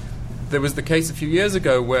Africa. There was the case a few years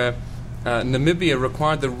ago where Namibia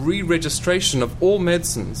required the re-registration of all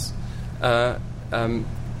medicines that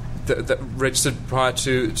registered prior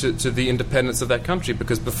to the independence of that country,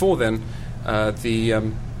 because before then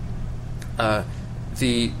the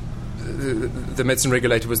medicine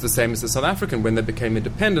regulator was the same as the South African. When they became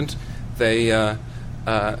independent, they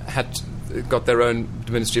had got their own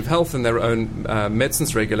Ministry of Health and their own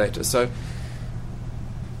medicines regulator. So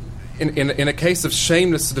in a case of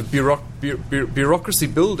shameless sort of bureaucracy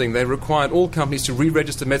building, they required all companies to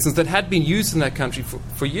re-register medicines that had been used in that country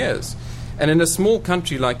for years. And in a small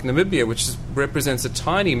country like Namibia, which represents a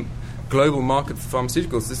tiny global market for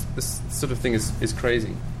pharmaceuticals, this sort of thing is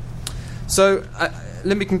crazy. So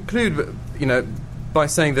let me conclude, by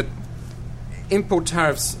saying that import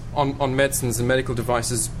tariffs on medicines and medical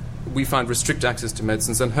devices, we find, restrict access to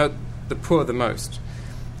medicines and hurt the poor the most.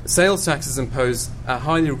 Sales taxes impose a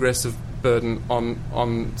highly regressive burden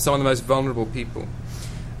on some of the most vulnerable people.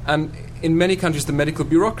 And in many countries, the medical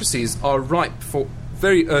bureaucracies are ripe for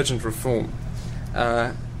very urgent reform.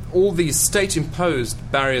 All these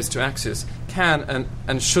state-imposed barriers to access can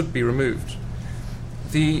and should be removed.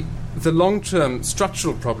 The long-term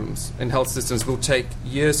structural problems in health systems will take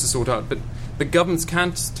years to sort out, but the governments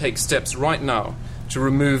can take steps right now to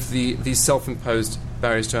remove these self-imposed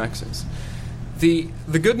barriers to access. The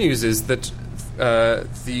good news is that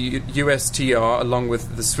the USTR, along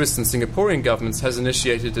with the Swiss and Singaporean governments, has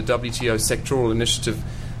initiated a WTO sectoral initiative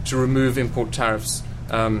to remove import tariffs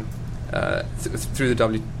through the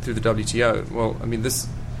WTO. Well, I mean, the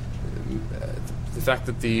fact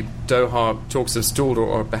that the Doha talks have stalled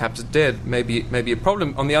or perhaps dead may be a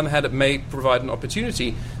problem. On the other hand, it may provide an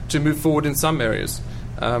opportunity to move forward in some areas.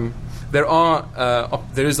 There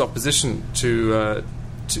is opposition to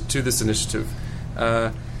this initiative,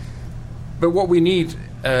 but what we need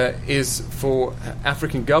is for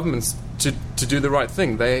African governments to do the right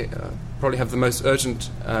thing. They probably have the most urgent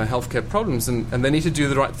healthcare problems, and they need to do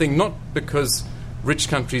the right thing, not because rich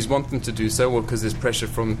countries want them to do so or because there's pressure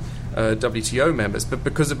from WTO members, but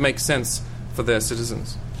because it makes sense for their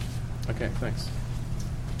citizens. Okay, thanks.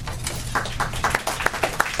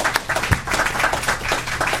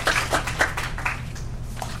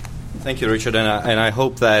 Thank you, Richard, and I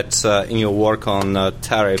hope that in your work on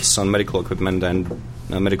tariffs on medical equipment and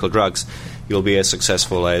medical drugs, you'll be as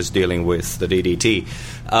successful as dealing with the DDT.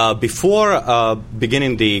 Before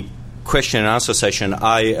beginning the question and answer session,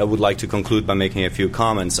 I would like to conclude by making a few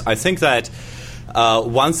comments. I think that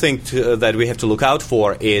one thing that we have to look out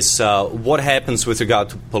for is what happens with regard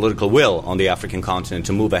to political will on the African continent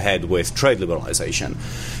to move ahead with trade liberalization.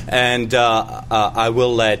 And I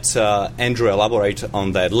will let Andrew elaborate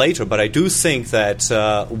on that later, but I do think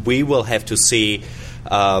that we will have to see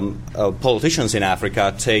politicians in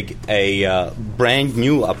Africa take a brand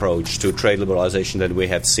new approach to trade liberalization that we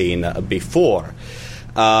have seen before.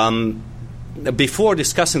 Before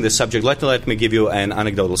discussing this subject, let me give you an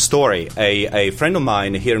anecdotal story. A friend of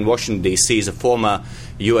mine here in Washington, D.C. is a former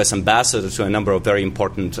U.S. ambassador to a number of very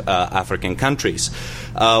important African countries.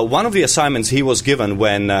 One of the assignments he was given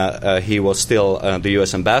when he was still the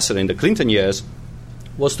U.S. ambassador in the Clinton years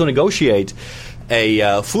was to negotiate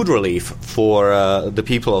a food relief for the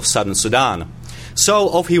people of southern Sudan. So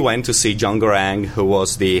off he went to see John Garang, who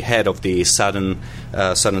was the head of the southern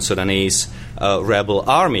Sudanese rebel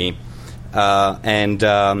army. And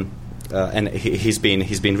he's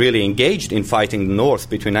been really engaged in fighting the North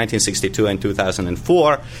between 1962 and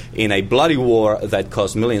 2004 in a bloody war that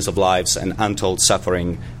caused millions of lives and untold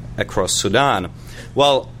suffering across Sudan.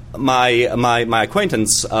 Well, my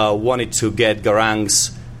acquaintance wanted to get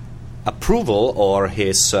Garang's approval or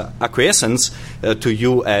his acquiescence to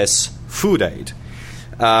U.S. food aid,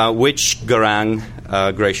 which Garang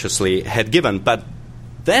graciously had given. But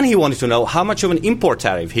then he wanted to know how much of an import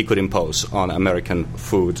tariff he could impose on American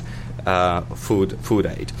food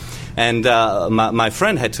aid. And my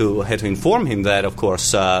friend had to inform him that, of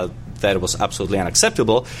course, that was absolutely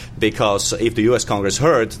unacceptable, because if the U.S. Congress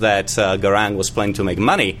heard that Garang was planning to make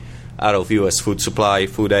money out of U.S. food supply,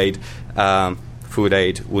 food aid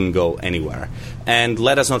wouldn't go anywhere. And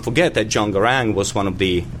let us not forget that John Garang was one of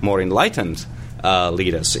the more enlightened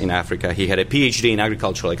leaders in Africa. He had a PhD in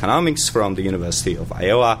agricultural economics from the University of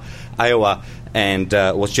Iowa, and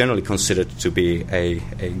was generally considered to be a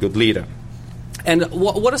good leader. And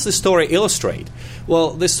what does the story illustrate?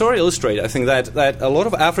 Well, the story illustrates, I think, that a lot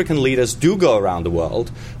of African leaders do go around the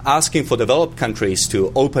world asking for developed countries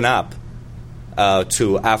to open up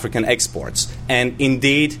to African exports. And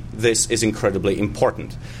indeed, this is incredibly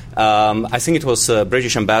important. I think it was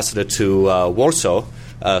British ambassador to Warsaw,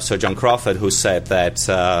 Sir John Crawford, who said that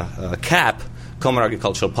CAP, Common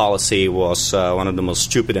Agricultural Policy, was one of the most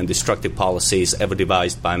stupid and destructive policies ever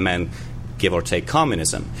devised by man, give or take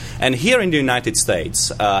communism. And here in the United States,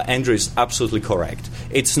 Andrew is absolutely correct.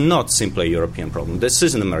 It's not simply a European problem. This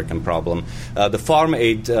is an American problem. The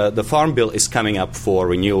Farm Bill is coming up for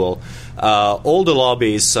renewal. All the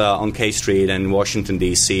lobbies on K Street and Washington,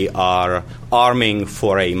 D.C. are arming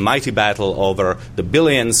for a mighty battle over the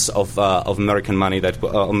billions of American money,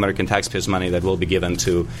 American taxpayers' money that will be given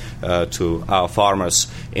to our farmers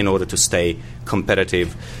in order to stay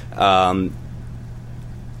competitive.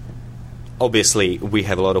 Obviously, we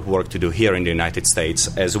have a lot of work to do here in the United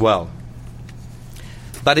States as well.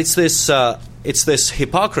 But it's this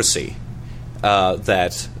hypocrisy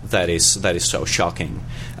that is so shocking.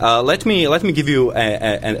 Let me give you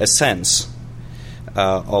a sense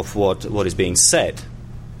of what is being said.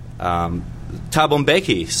 Thabo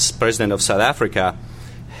Mbeki, president of South Africa,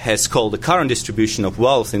 has called the current distribution of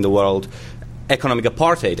wealth in the world economic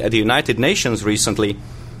apartheid. At the United Nations recently,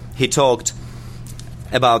 he talked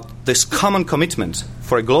about this common commitment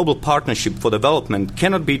for a global partnership for development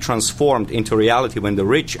cannot be transformed into reality when the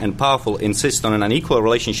rich and powerful insist on an unequal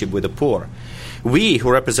relationship with the poor. We,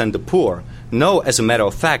 who represent the poor, know as a matter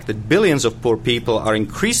of fact that billions of poor people are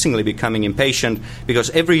increasingly becoming impatient because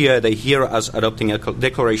every year they hear us adopting a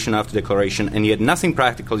declaration after declaration, and yet nothing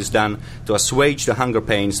practical is done to assuage the hunger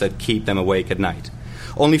pains that keep them awake at night.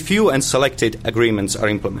 Only few and selected agreements are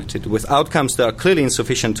implemented, with outcomes that are clearly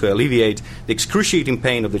insufficient to alleviate the excruciating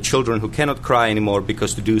pain of the children who cannot cry anymore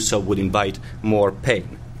because to do so would invite more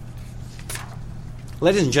pain.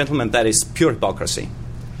 Ladies and gentlemen, that is pure hypocrisy.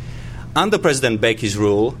 Under President Mbeki's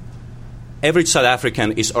rule, average South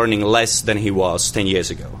African is earning less than he was 10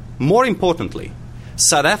 years ago. More importantly,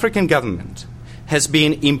 South African government has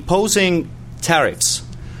been imposing tariffs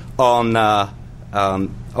on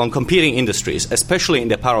competing industries, especially in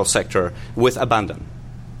the apparel sector, with abandon.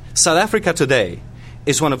 South Africa today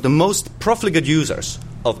is one of the most profligate users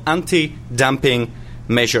of anti-dumping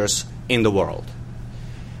measures in the world.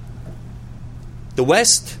 The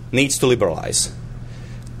West needs to liberalize,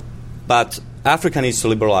 but Africa needs to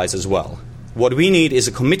liberalize as well. What we need is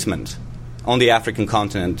a commitment on the African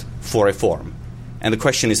continent for reform. And the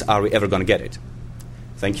question is, are we ever going to get it?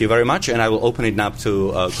 Thank you very much, and I will open it up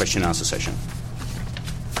to a question and answer session.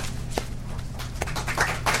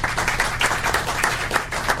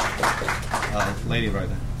 Lady right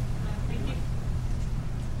there.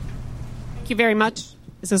 Thank you very much.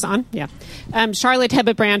 Is this on? Yeah. Charlotte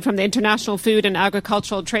Hebebrand from the International Food and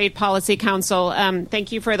Agricultural Trade Policy Council.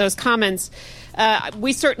 Thank you for those comments.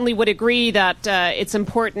 We certainly would agree that it's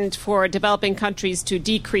important for developing countries to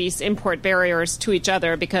decrease import barriers to each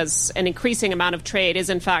other, because an increasing amount of trade is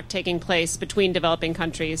in fact taking place between developing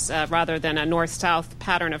countries rather than a north-south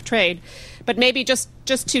pattern of trade. But maybe just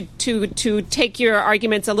to take your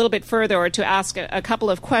arguments a little bit further, or to ask a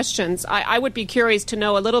couple of questions, I would be curious to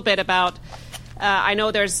know a little bit about. I know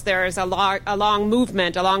there's a long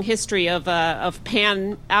movement, a long history of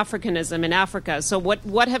Pan-Africanism in Africa. So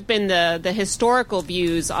what have been the historical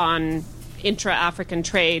views on intra-African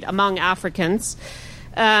trade among Africans?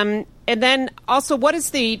 And then also, what is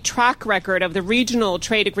the track record of the regional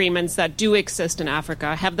trade agreements that do exist in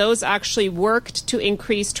Africa? Have those actually worked to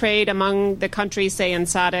increase trade among the countries, say in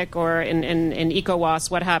SADC or in ECOWAS,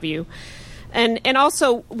 what have you? And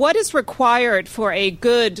also, what is required for a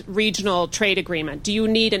good regional trade agreement? Do you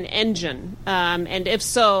need an engine? And if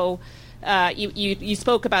so, you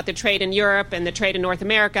spoke about the trade in Europe and the trade in North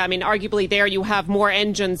America. I mean, arguably there you have more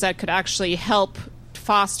engines that could actually help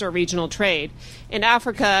foster regional trade. In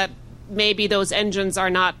Africa, maybe those engines are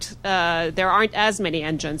not, there aren't as many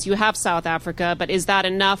engines. You have South Africa, but is that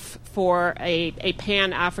enough for a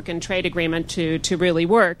pan-African trade agreement to really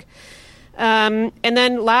work? And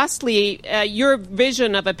then lastly, your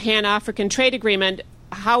vision of a pan-African trade agreement,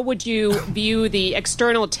 how would you view the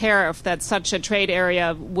external tariff that such a trade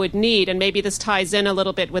area would need? And maybe this ties in a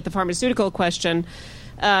little bit with the pharmaceutical question.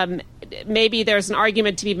 Maybe there's an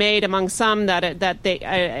argument to be made among some that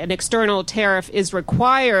an external tariff is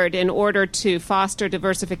required in order to foster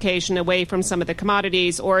diversification away from some of the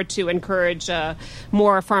commodities or to encourage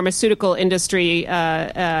more pharmaceutical industry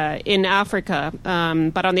in Africa.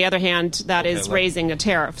 But on the other hand, that is raising a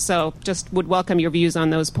tariff. So just would welcome your views on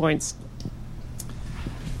those points.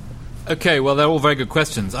 Okay, well, they're all very good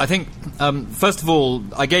questions. I think, first of all,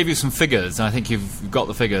 I gave you some figures, and I think you've got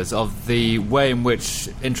the figures, of the way in which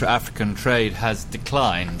intra-African trade has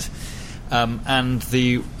declined and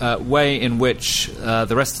the way in which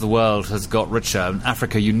the rest of the world has got richer, and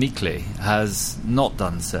Africa uniquely has not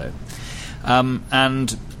done so.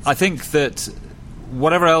 And I think that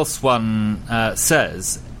whatever else one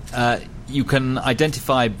says, you can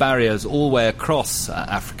identify barriers all the way across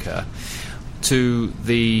Africa to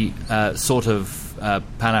the sort of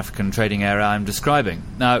Pan-African trading area I'm describing.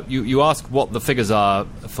 Now, you ask what the figures are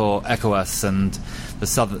for ECOWAS and the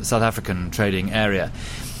South African trading area.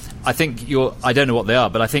 I think I don't know what they are,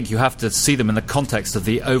 but I think you have to see them in the context of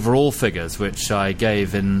the overall figures, which I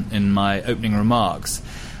gave in my opening remarks,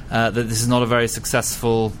 that this is not a very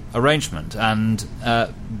successful arrangement. And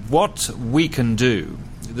what we can do,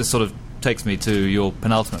 this sort of takes me to your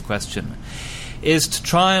penultimate question, is to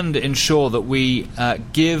try and ensure that we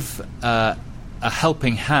give a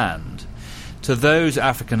helping hand to those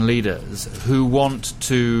African leaders who want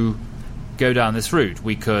to go down this route.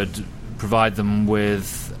 We could provide them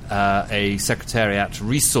with a secretariat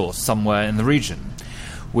resource somewhere in the region.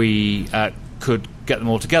 We could get them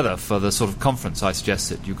all together for the sort of conference I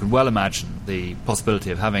suggested. You can well imagine the possibility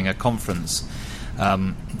of having a conference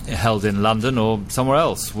held in London or somewhere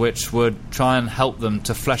else, which would try and help them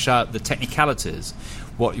to flesh out the technicalities,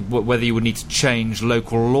 whether you would need to change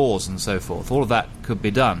local laws and so forth. All of that could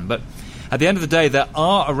be done. But at the end of the day, there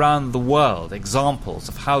are around the world examples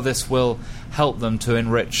of how this will help them to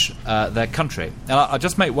enrich their country. And I'll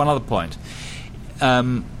just make one other point.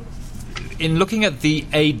 In looking at the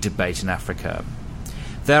aid debate in Africa,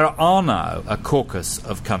 there are now a caucus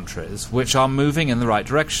of countries which are moving in the right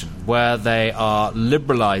direction, where they are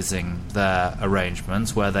liberalising their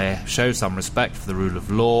arrangements, where they show some respect for the rule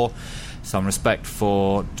of law, some respect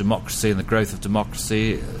for democracy and the growth of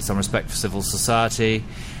democracy, some respect for civil society,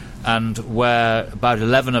 and where about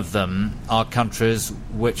 11 of them are countries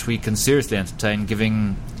which we can seriously entertain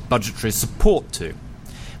giving budgetary support to,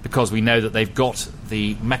 because we know that they've got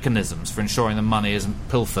the mechanisms for ensuring the money isn't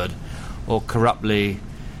pilfered or corruptly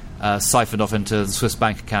siphoned off into the Swiss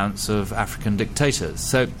bank accounts of African dictators.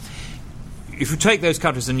 So if you take those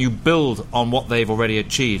countries and you build on what they've already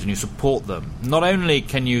achieved and you support them, not only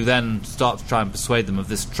can you then start to try and persuade them of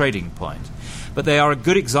this trading point, but they are a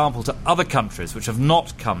good example to other countries which have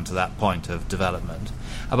not come to that point of development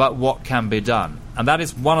about what can be done. And that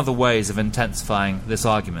is one of the ways of intensifying this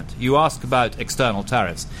argument. You ask about external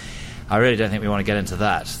tariffs. I really don't think we want to get into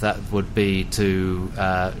that. That would be to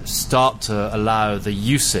start to allow the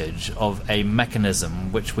usage of a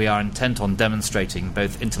mechanism which we are intent on demonstrating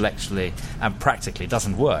both intellectually and practically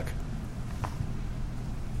doesn't work.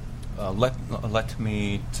 Let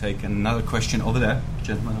me take another question over there.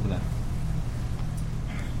 Gentleman over there.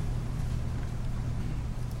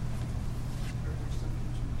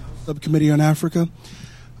 Subcommittee on Africa.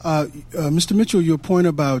 Mr. Mitchell, your point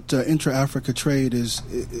about intra-Africa trade is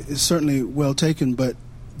certainly well taken, but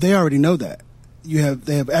they already know that. They have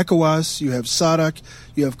ECOWAS, you have SADC,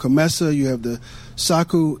 you have COMESA, you have the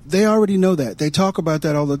SACU. They already know that. They talk about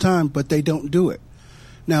that all the time, but they don't do it.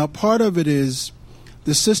 Now, part of it is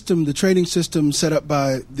the system, the trading system set up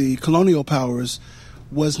by the colonial powers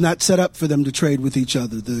was not set up for them to trade with each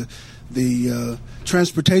other. The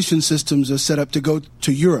transportation systems are set up to go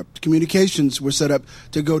to Europe. Communications were set up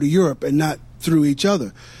to go to Europe and not through each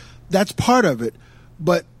other. That's part of it.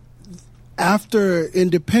 But after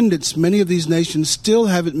independence, many of these nations still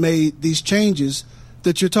haven't made these changes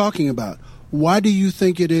that you're talking about. Why do you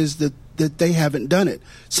think it is that they haven't done it,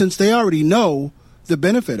 since they already know the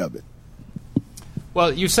benefit of it?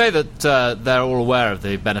 Well, you say that they're all aware of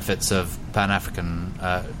the benefits of Pan-African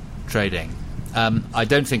trading. I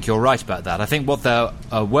don't think you're right about that. I think what they're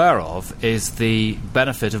aware of is the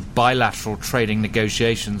benefit of bilateral trading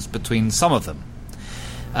negotiations between some of them.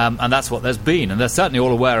 And that's what there's been. And they're certainly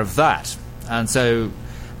all aware of that. And so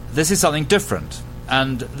this is something different.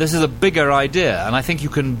 And this is a bigger idea, and I think you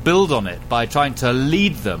can build on it by trying to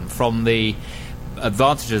lead them from the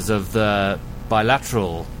advantages of the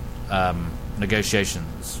bilateral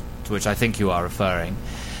negotiations, to which I think you are referring,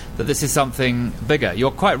 that this is something bigger.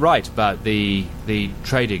 You're quite right about the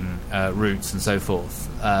trading routes and so forth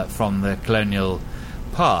from the colonial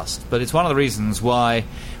past, but it's one of the reasons why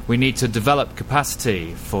we need to develop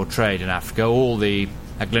capacity for trade in Africa.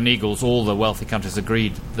 At Gleneagles, all the wealthy countries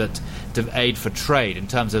agreed that aid for trade in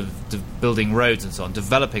terms of building roads and so on,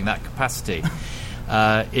 developing that capacity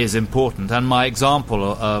is important. And my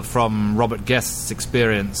example from Robert Guest's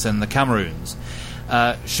experience in the Cameroons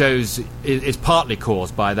shows it's partly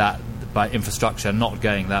caused by infrastructure not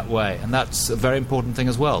going that way, and that's a very important thing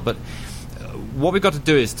as well. But what we've got to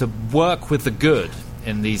do is to work with the good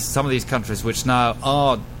in some of these countries which now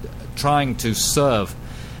are trying to serve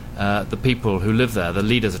the people who live there. The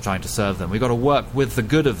leaders are trying to serve them. We've got to work with the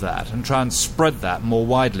good of that and try and spread that more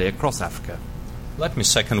widely across Africa. Let me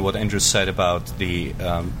second what Andrew said about the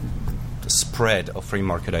spread of free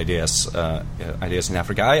market ideas in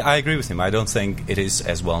Africa. I agree with him. I don't think it is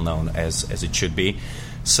as well known as it should be.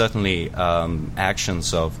 Certainly,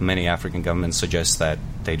 actions of many African governments suggest that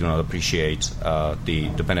they do not appreciate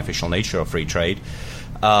the beneficial nature of free trade.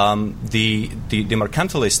 The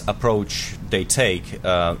mercantilist approach they take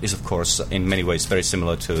is, of course, in many ways very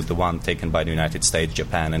similar to the one taken by the United States,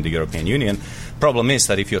 Japan, and the European Union. Problem is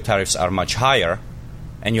that if your tariffs are much higher,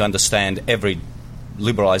 and you understand every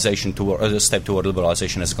liberalization step toward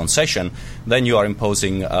liberalization as a concession, then you are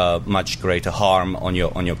imposing much greater harm on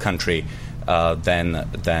your country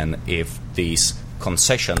than if these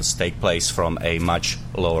concessions take place from a much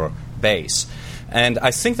lower base. And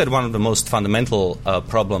I think that one of the most fundamental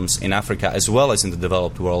problems in Africa, as well as in the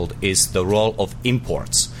developed world, is the role of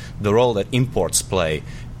imports, the role that imports play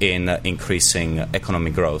in increasing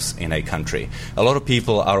economic growth in a country. A lot of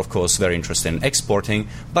people are, of course, very interested in exporting,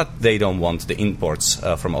 but they don't want the imports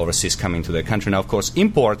from overseas coming to their country. Now, of course,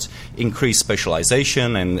 imports increase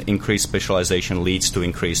specialization, and increased specialization leads to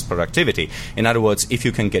increased productivity. In other words, if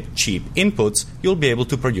you can get cheap inputs, you'll be able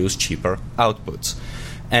to produce cheaper outputs.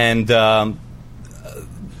 And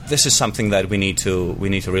this is something that we need to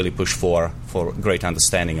really push for great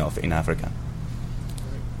understanding of in Africa.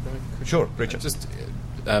 Sure, Richard.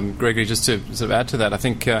 Gregory, just to sort of add to that, I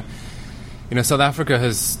think South Africa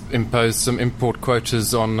has imposed some import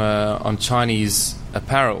quotas on Chinese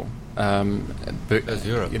apparel, as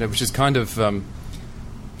Europe, which is kind of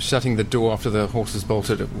shutting the door after the horse has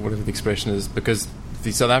bolted, or whatever the expression is, because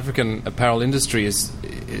the South African apparel industry is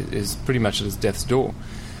pretty much at its death's door.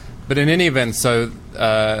 But in any event,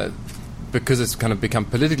 because it's kind of become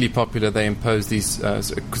politically popular, they impose these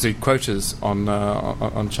quotas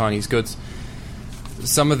on Chinese goods.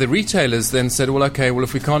 Some of the retailers then said,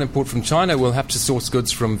 if we can't import from China, we'll have to source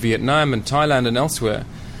goods from Vietnam and Thailand and elsewhere.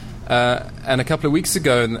 And a couple of weeks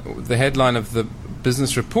ago, the headline of the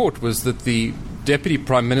Business Report was that the Deputy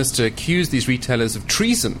Prime Minister accused these retailers of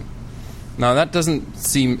treason. Now, that doesn't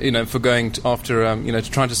seem, for going after, to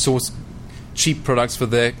trying to source cheap products for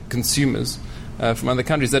their consumers from other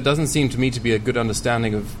countries. That doesn't seem to me to be a good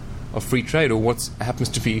understanding of free trade or what happens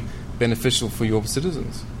to be beneficial for your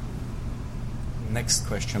citizens. Next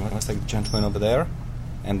question. Let's take the gentleman over there,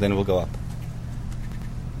 and then we'll go up.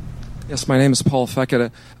 Yes, my name is Paul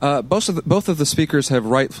Fekete. Both of the speakers have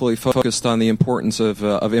rightfully focused on the importance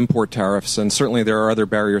of import tariffs, and certainly there are other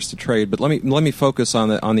barriers to trade. But let me focus on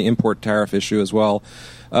the import tariff issue as well.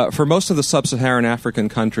 For most of the sub-Saharan African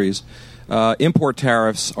countries, import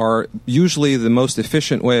tariffs are usually the most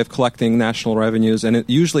efficient way of collecting national revenues, and it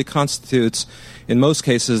usually constitutes, in most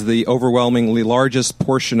cases, the overwhelmingly largest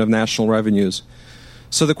portion of national revenues.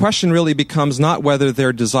 So the question really becomes not whether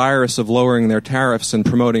they're desirous of lowering their tariffs and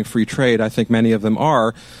promoting free trade. I think many of them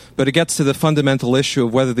are. But it gets to the fundamental issue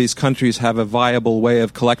of whether these countries have a viable way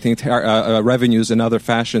of collecting revenues in other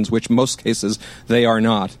fashions, which in most cases they are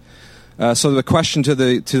not. So the question to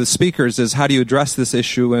the speakers is, how do you address this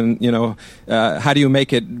issue, and how do you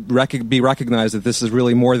make it be recognized that this is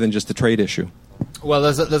really more than just a trade issue? Well,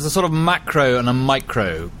 there's a sort of macro and a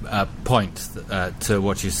micro point to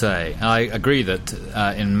what you say. I agree that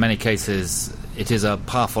in many cases it is a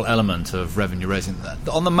powerful element of revenue raising.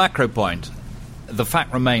 On the macro point, the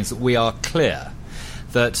fact remains that we are clear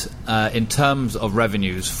that in terms of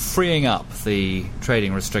revenues, freeing up the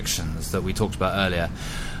trading restrictions that we talked about earlier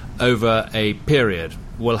over a period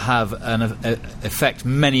will have an effect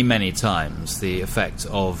many, many times the effect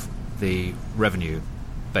of the revenue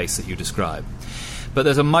base that you describe. But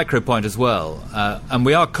there's a micro point as well, and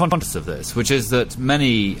we are conscious of this, which is that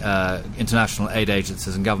many international aid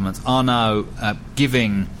agencies and governments are now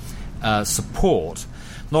giving support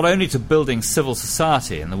not only to building civil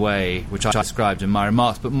society in the way which I described in my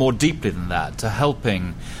remarks, but more deeply than that, to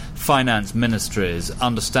helping finance ministries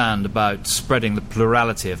understand about spreading the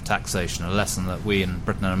plurality of taxation, a lesson that we in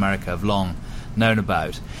Britain and America have long known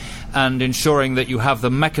about, and ensuring that you have the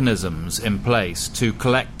mechanisms in place to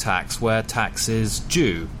collect tax where tax is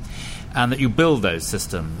due, and that you build those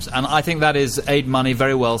systems. And I think that is aid money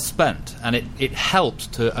very well spent, and it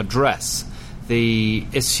helped to address the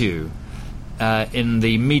issue in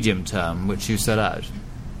the medium term which you set out.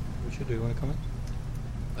 Richard, do you want to comment?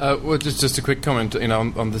 Well, just a quick comment,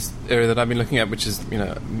 on this area that I've been looking at, which is,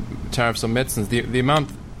 tariffs on medicines. The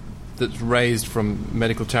amount that's raised from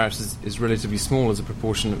medical tariffs is relatively small as a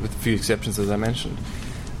proportion, with a few exceptions, as I mentioned.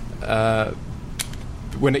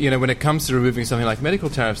 When it comes to removing something like medical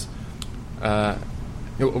tariffs,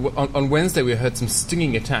 on Wednesday we heard some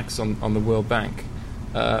stinging attacks on the World Bank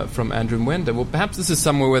from Andrew Mwenda. Well, perhaps this is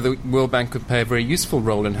somewhere where the World Bank could play a very useful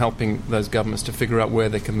role in helping those governments to figure out where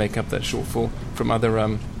they can make up that shortfall from other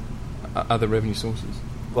revenue sources.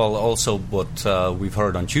 Well, also what we've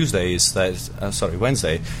heard on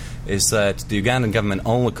Wednesday, is that the Ugandan government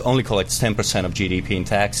only collects 10% of GDP in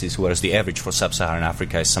taxes, whereas the average for sub-Saharan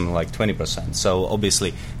Africa is something like 20%. So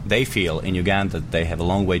obviously they feel in Uganda that they have a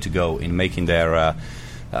long way to go in making their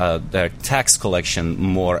tax collection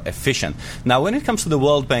more efficient. Now, when it comes to the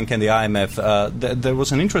World Bank and the IMF, there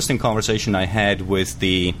was an interesting conversation I had with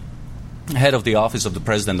the head of the Office of the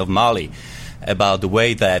President of Mali about the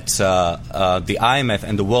way that the IMF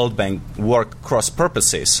and the World Bank work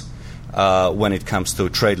cross-purposes when it comes to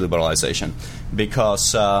trade liberalization.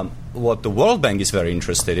 Because what the World Bank is very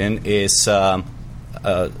interested in is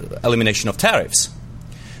elimination of tariffs,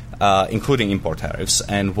 including import tariffs.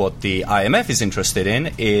 And what the IMF is interested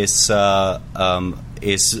in is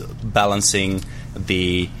balancing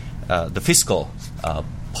the fiscal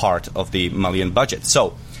part of the Malian budget.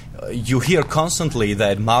 So you hear constantly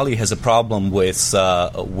that Mali has a problem with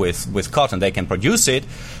cotton. They can produce it,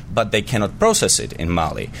 but they cannot process it in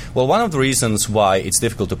Mali. Well, one of the reasons why it's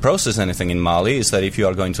difficult to process anything in Mali is that if you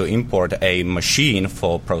are going to import a machine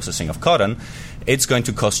for processing of cotton, it's going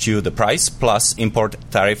to cost you the price plus import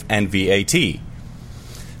tariff and VAT.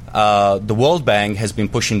 The World Bank has been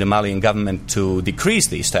pushing the Malian government to decrease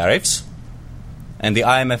these tariffs, and the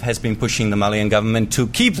IMF has been pushing the Malian government to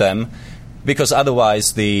keep them, because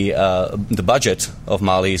otherwise the budget of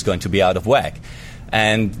Mali is going to be out of whack.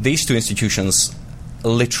 And these two institutions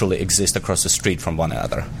literally exist across the street from one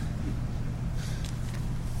another.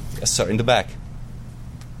 Yes, sir, in the back.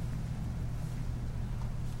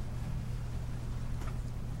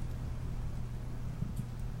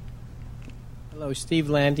 Hello, Steve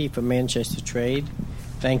Landy from Manchester Trade.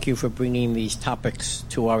 Thank you for bringing these topics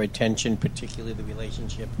to our attention, particularly the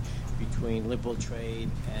relationship between liberal trade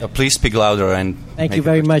and... Please speak louder and... Thank you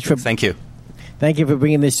very much for... Thank you. Thank you for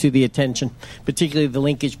bringing this to the attention, particularly the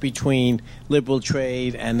linkage between liberal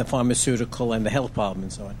trade and the pharmaceutical and the health problem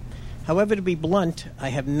and so on. However, to be blunt, I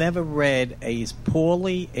have never read a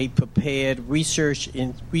poorly prepared research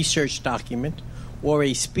document or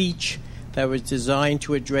a speech that was designed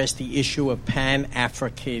to address the issue of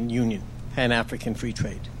Pan-African Union, Pan-African free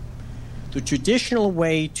trade. The traditional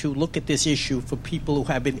way to look at this issue for people who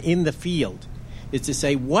have been in the field is to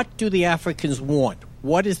say, what do the Africans want?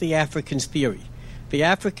 What is the Africans' theory? The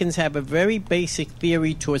Africans have a very basic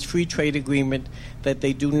theory towards free trade agreement that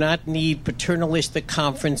they do not need paternalistic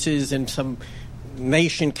conferences in some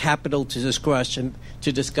nation capital to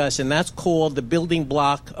discuss, and that's called the building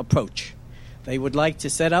block approach. They would like to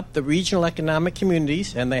set up the regional economic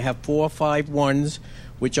communities, and they have 4 or 5 ones,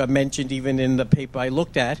 which are mentioned even in the paper I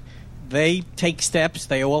looked at. They take steps.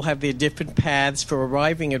 They all have their different paths for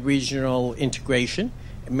arriving at regional integration,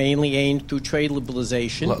 mainly aimed through trade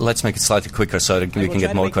liberalization. Let's make it slightly quicker so that we can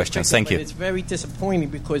get more questions. Thank you. It's very disappointing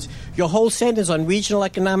because your whole sentence on regional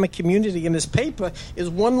economic community in this paper is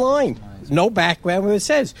one line. No background where it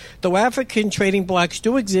says, though African trading blocks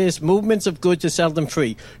do exist, movements of goods are seldom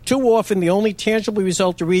free. Too often, the only tangible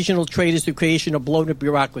result of regional trade is the creation of bloated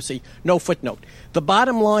bureaucracy. No footnote. The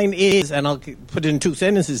bottom line is, and I'll put it in 2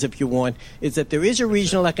 sentences if you want, is that there is a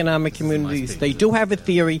regional economic community. They do have a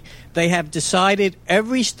theory. They have decided,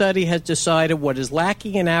 every study has decided what is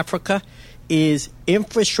lacking in Africa is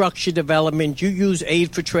infrastructure development. You use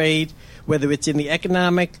aid for trade, whether it's in the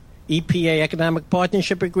EPA economic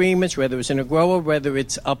partnership agreements, whether it's in AGROA, whether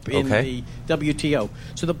it's up in the WTO.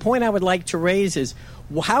 So the point I would like to raise is,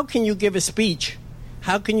 how can you give a speech,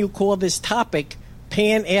 how can you call this topic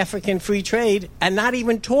Pan-African free trade and not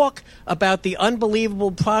even talk about the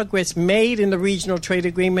unbelievable progress made in the regional trade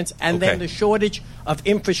agreements and then the shortage of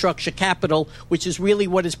infrastructure capital, which is really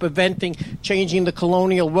what is preventing changing the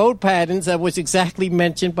colonial road patterns that was exactly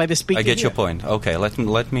mentioned by the speaker. I get your point. Okay,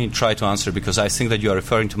 let me try to answer, because I think that you are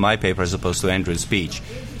referring to my paper as opposed to Andrew's speech.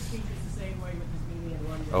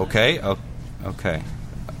 Okay.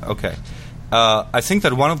 I think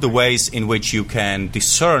that one of the ways in which you can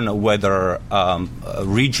discern whether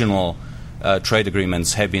regional trade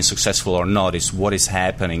agreements have been successful or not is what is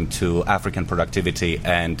happening to African productivity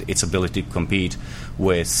and its ability to compete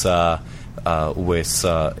with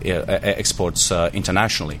exports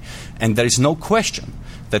internationally. And there is no question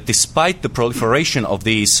that despite the proliferation of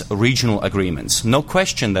these regional agreements, no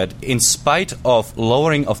question that in spite of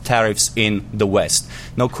lowering of tariffs in the West,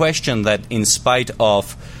 no question that in spite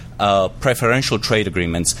of preferential trade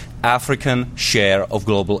agreements, African share of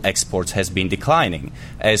global exports has been declining.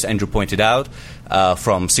 As Andrew pointed out,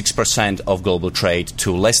 from 6% of global trade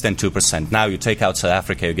to less than 2%. Now you take out South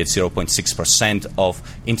Africa, you get 0.6%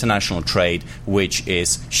 of international trade, which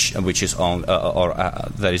is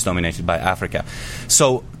that is dominated by Africa.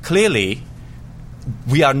 So clearly,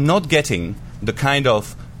 we are not getting the kind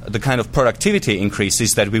of productivity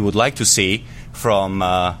increases that we would like to see from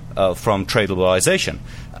trade liberalization.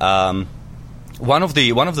 One of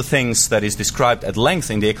the things that is described at length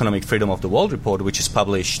in the Economic Freedom of the World report, which is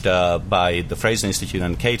published by the Fraser Institute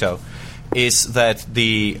and Cato, is that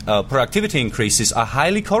the productivity increases are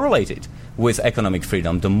highly correlated with economic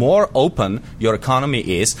freedom. The more open your economy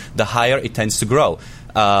is, the higher it tends to grow.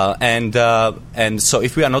 And so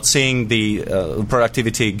if we are not seeing the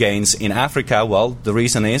productivity gains in Africa, well, the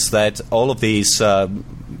reason is that all of these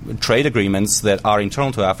trade agreements that are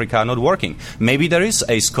internal to Africa are not working. Maybe there is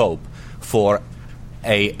a scope for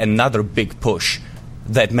another big push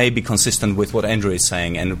that may be consistent with what Andrew is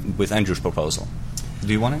saying and with Andrew's proposal.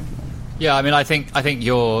 Do you want to? Yeah, I mean, I think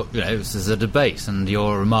this is a debate, and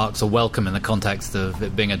your remarks are welcome in the context of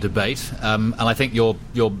it being a debate. And I think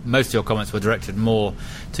most of your comments were directed more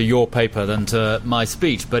to your paper than to my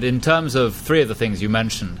speech. But in terms of three of the things you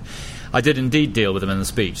mentioned, I did indeed deal with them in the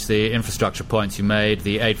speech. The infrastructure points you made,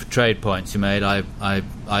 the aid for trade points you made, I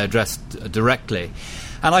addressed directly.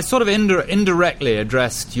 And I sort of indirectly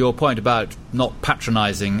addressed your point about not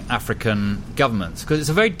patronising African governments, because it's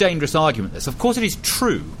a very dangerous argument, this. Of course it is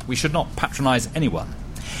true we should not patronise anyone.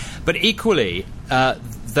 But equally,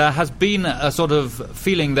 there has been a sort of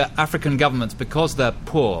feeling that African governments, because they're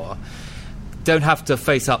poor, don't have to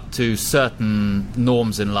face up to certain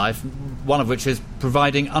norms in life, one of which is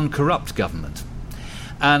providing uncorrupt government.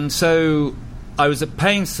 And so I was at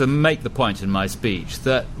pains to make the point in my speech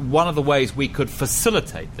that one of the ways we could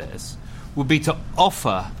facilitate this would be to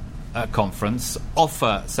offer a conference,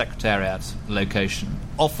 offer secretariat location,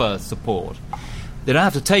 offer support. They don't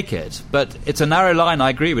have to take it, but it's a narrow line,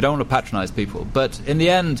 I agree, we don't want to patronise people. But in the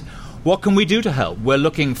end, what can we do to help? We're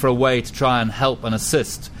looking for a way to try and help and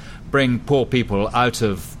assist, bring poor people out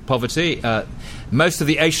of poverty. Most of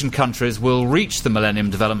the Asian countries will reach the Millennium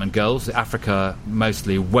Development Goals. Africa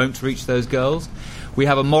mostly won't reach those goals. We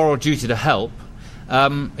have a moral duty to help.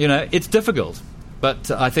 It's difficult,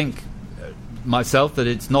 but I think myself that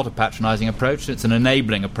it's not a patronising approach, it's an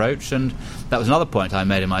enabling approach, and that was another point I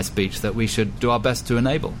made in my speech, that we should do our best to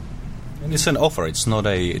enable. And it's an offer. It's not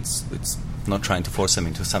not trying to force them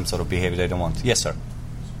into some sort of behavior they don't want. Yes, sir.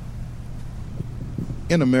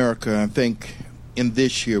 In America, I think in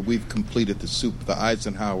this year we've completed the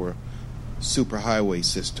Eisenhower superhighway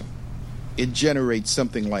system. It generates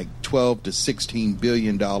something like $12 to $16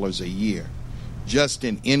 billion a year just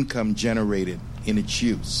in income generated in its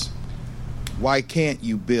use. Why can't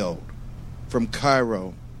you build from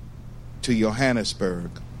Cairo to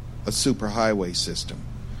Johannesburg a superhighway system,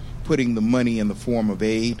 putting the money in the form of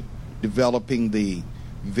aid, developing the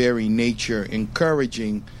very nature,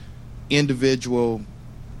 encouraging individual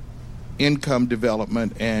income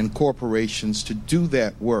development and corporations to do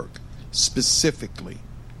that work specifically,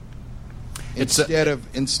 instead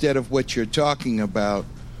of what you're talking about,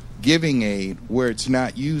 giving aid where it's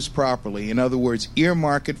not used properly. In other words,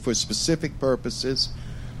 earmark it for specific purposes,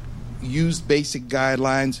 use basic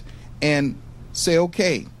guidelines, and say,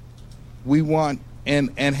 okay, we want,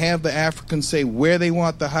 and have the Africans say where they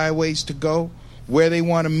want the highways to go, where they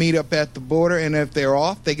want to meet up at the border, and if they're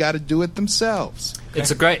off, they got to do it themselves.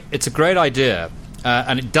 Okay. It's a great idea,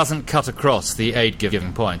 and it doesn't cut across the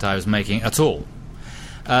aid-giving point I was making at all.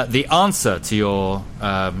 The answer to your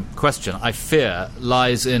question, I fear,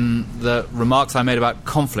 lies in the remarks I made about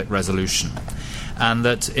conflict resolution, and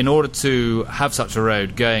that in order to have such a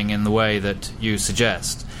road going in the way that you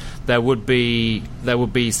suggest, there would be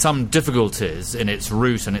some difficulties in its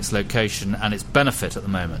route and its location and its benefit at the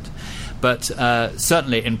moment. But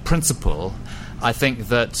certainly, in principle, I think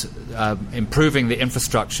that improving the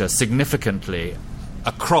infrastructure significantly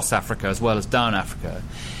across Africa as well as down Africa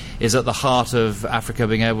is at the heart of Africa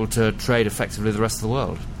being able to trade effectively with the rest of the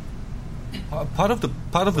world. Part of the.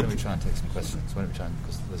 Why don't we try and take some questions? Why don't we try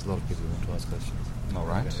because there's a lot of people who want to ask questions. All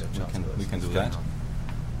right, we can do that.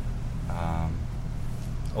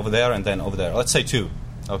 Over there and then over there. Let's say two.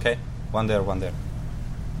 Okay, one there, one there.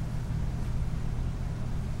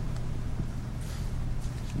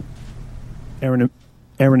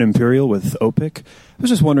 Aaron Imperial with OPIC. I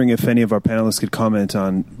was just wondering if any of our panelists could comment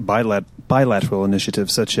on bilateral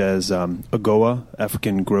initiatives such as AGOA,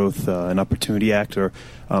 African Growth and Opportunity Act, or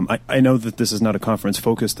I know that this is not a conference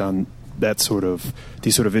focused on these sort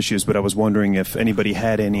of issues, but I was wondering if anybody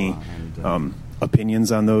had any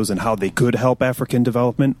opinions on those and how they could help African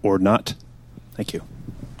development or not. Thank you.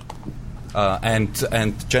 And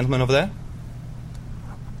gentleman over there.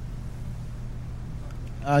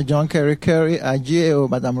 John Kerry, GAO,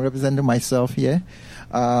 but I'm representing myself here.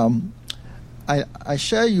 I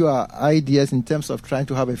share your ideas in terms of trying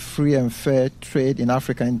to have a free and fair trade in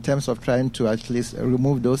Africa, in terms of trying to at least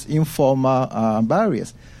remove those informal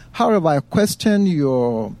barriers. However, I question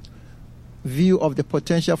your view of the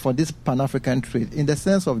potential for this Pan-African trade in the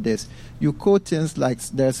sense of this. You quote things like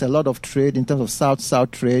there's a lot of trade in terms of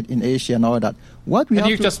South-South trade in Asia and all that. Can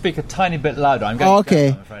you just speak a tiny bit louder?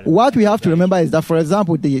 What we have to remember is that, for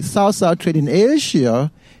example, the South-South trade in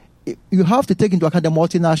Asia, you have to take into account the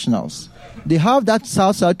multinationals. They have that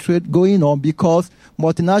South-South trade going on because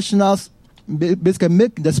multinationals basically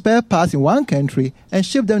make the spare parts in one country and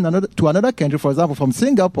ship them to another country, for example, from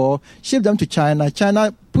Singapore, ship them to China.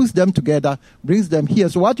 China puts them together, brings them here.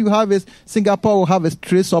 So what you have is Singapore will have a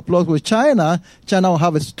trade surplus with China. China will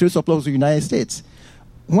have a trade surplus with the United States.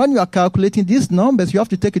 When you are calculating these numbers, you have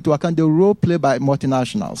to take into account the role played by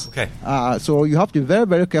multinationals. Okay. So you have to be very,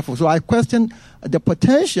 very careful. So I question the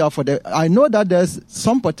potential I know that there's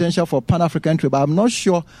some potential for Pan-African trade, but I'm not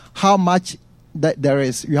sure how much that there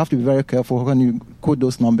is. You have to be very careful when you quote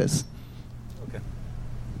those numbers. Okay.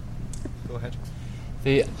 Go ahead.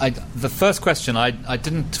 The first question, I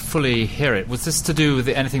didn't fully hear it. Was this to do with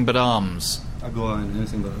anything but arms?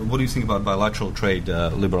 What do you think about bilateral trade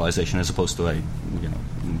liberalization as opposed to a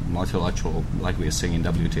multilateral, like we are seeing in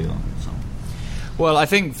WTO? So. Well, I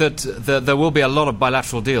think that there will be a lot of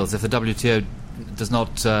bilateral deals if the WTO does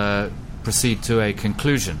not proceed to a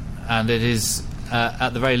conclusion, and it is at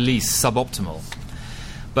the very least suboptimal.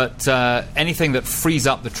 But anything that frees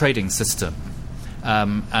up the trading system,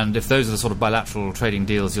 and if those are the sort of bilateral trading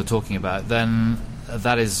deals you're talking about, then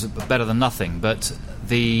that is better than nothing. But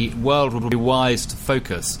the world would be wise to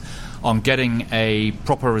focus on getting a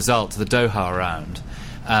proper result to the Doha round,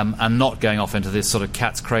 and not going off into this sort of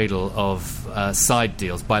cat's cradle of side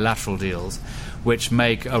deals, bilateral deals, which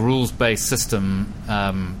make a rules-based system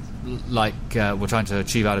like we're trying to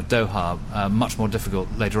achieve out of Doha much more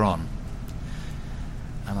difficult later on.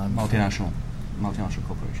 And multinational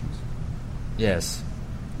corporations. Yes,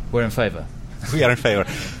 we're in favour. We are in favour.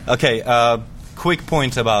 Okay, quick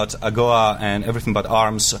point about AGOA and everything but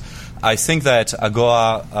arms. I think that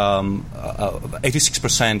AGOA,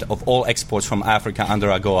 86% of all exports from Africa under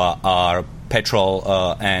AGOA are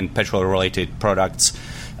petrol and petrol-related products.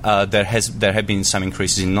 There have been some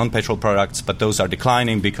increases in non-petrol products, but those are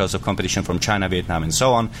declining because of competition from China, Vietnam, and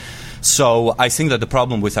so on. So I think that the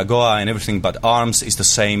problem with AGOA and everything but arms is the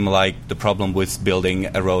same like the problem with building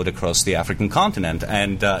a road across the African continent.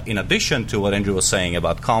 And in addition to what Andrew was saying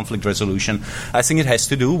about conflict resolution, I think it has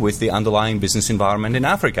to do with the underlying business environment in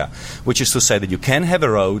Africa, which is to say that you can have a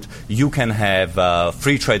road, you can have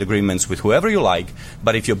free trade agreements with whoever you like,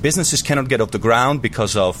 but if your businesses cannot get off the ground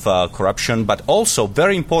because of corruption, but also,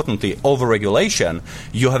 very importantly, overregulation,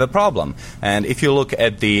 you have a problem. And if you look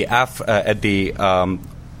at the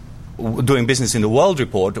Doing Business in the World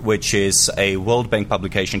report, which is a World Bank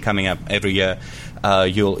publication coming up every year,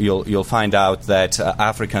 you'll find out that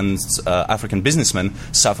African businessmen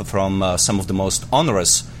suffer from some of the most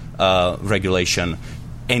onerous regulation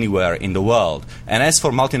anywhere in the world. And as for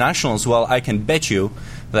multinationals, well, I can bet you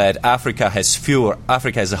that Africa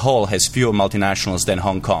as a whole has fewer multinationals than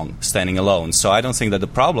Hong Kong standing alone. So I don't think that the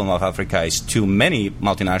problem of Africa is too many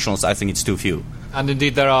multinationals. I think it's too few. And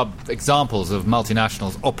indeed, there are examples of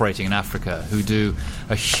multinationals operating in Africa who do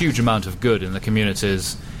a huge amount of good in the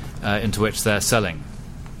communities into which they're selling.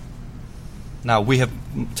 Now, we have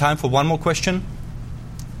time for one more question.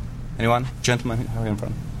 Anyone? Gentleman here in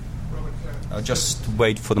front. Just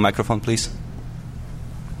wait for the microphone, please.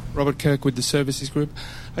 Robert Kirk with the Services Group.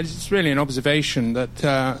 It's really an observation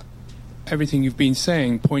that everything you've been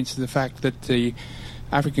saying points to the fact that the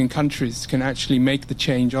African countries can actually make the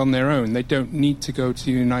change on their own. They don't need to go to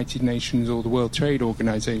the United Nations or the World Trade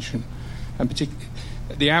Organization. And particularly,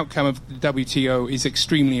 the outcome of the WTO is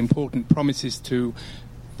extremely important, promises to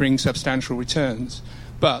bring substantial returns.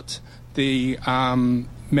 But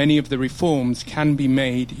many of the reforms can be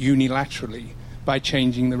made unilaterally by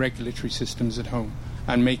changing the regulatory systems at home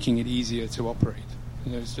and making it easier to operate.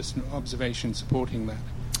 And there's just an observation supporting that.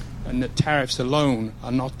 And that tariffs alone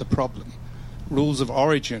are not the problem. Rules of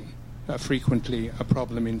origin are frequently a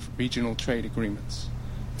problem in regional trade agreements,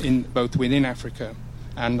 both within Africa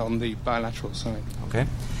and on the bilateral side. Okay,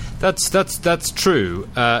 that's true.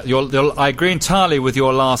 I agree entirely with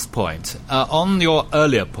your last point. On your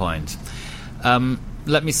earlier point,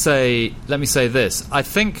 let me say this. I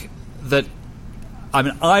think that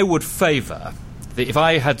I would favour if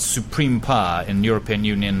I had supreme power in European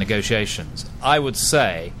Union negotiations, I would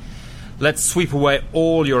say, let's sweep away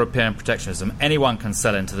all European protectionism. Anyone can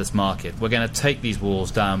sell into this market. We're going to take these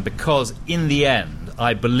walls down because, in the end,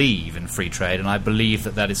 I believe in free trade, and I believe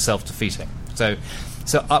that is self-defeating. So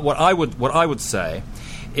what I would say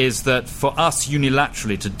is that for us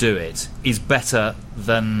unilaterally to do it is better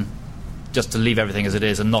than just to leave everything as it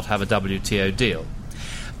is and not have a WTO deal.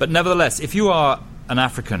 But nevertheless, if you are an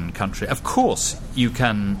African country, of course you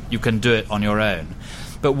can do it on your own.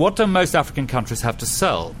 But what do most African countries have to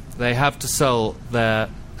sell? They have to sell their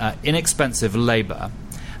inexpensive labour,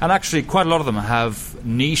 and actually quite a lot of them have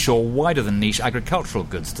niche or wider than niche agricultural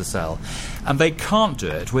goods to sell. And they can't do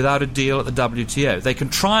it without a deal at the WTO. They can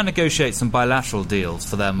try and negotiate some bilateral deals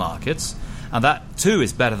for their markets, and that too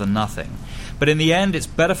is better than nothing. But in the end, it's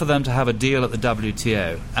better for them to have a deal at the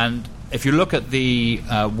WTO. And if you look at the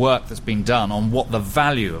work that's been done on what the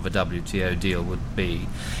value of a WTO deal would be,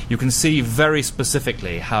 you can see very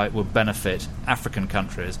specifically how it would benefit African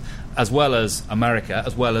countries as well as America,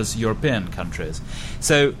 as well as European countries.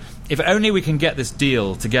 So if only we can get this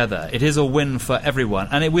deal together, it is a win for everyone.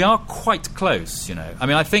 And we are quite close,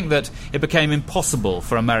 I think that it became impossible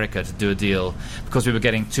for America to do a deal because we were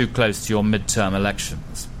getting too close to your midterm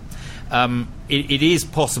elections. It is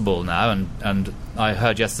possible now, and I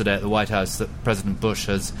heard yesterday at the White House that President Bush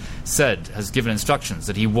has given instructions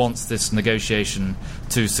that he wants this negotiation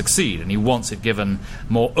to succeed, and he wants it given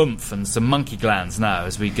more oomph and some monkey glands now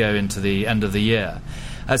as we go into the end of the year.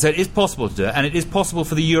 So it is possible to do it, and it is possible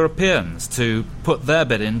for the Europeans to put their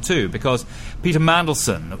bit in too, because Peter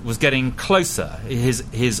Mandelson was getting closer.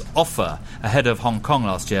 His offer ahead of Hong Kong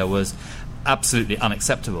last year was absolutely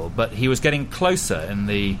unacceptable, but he was getting closer in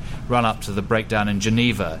the run-up to the breakdown in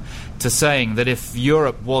Geneva to saying that if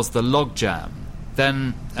Europe was the logjam,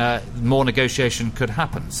 then more negotiation could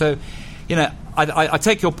happen. So, I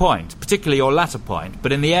take your point, particularly your latter point,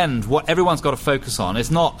 but in the end, what everyone's got to focus on is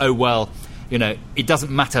not, it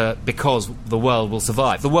doesn't matter because the world will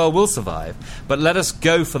survive. The world will survive, but let us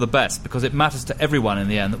go for the best, because it matters to everyone in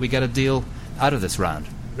the end that we get a deal out of this round.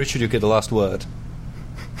 Richard, you get the last word.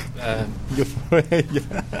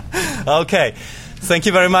 Okay. Thank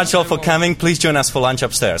you very much all for coming. Please join us for lunch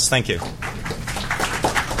upstairs. Thank you.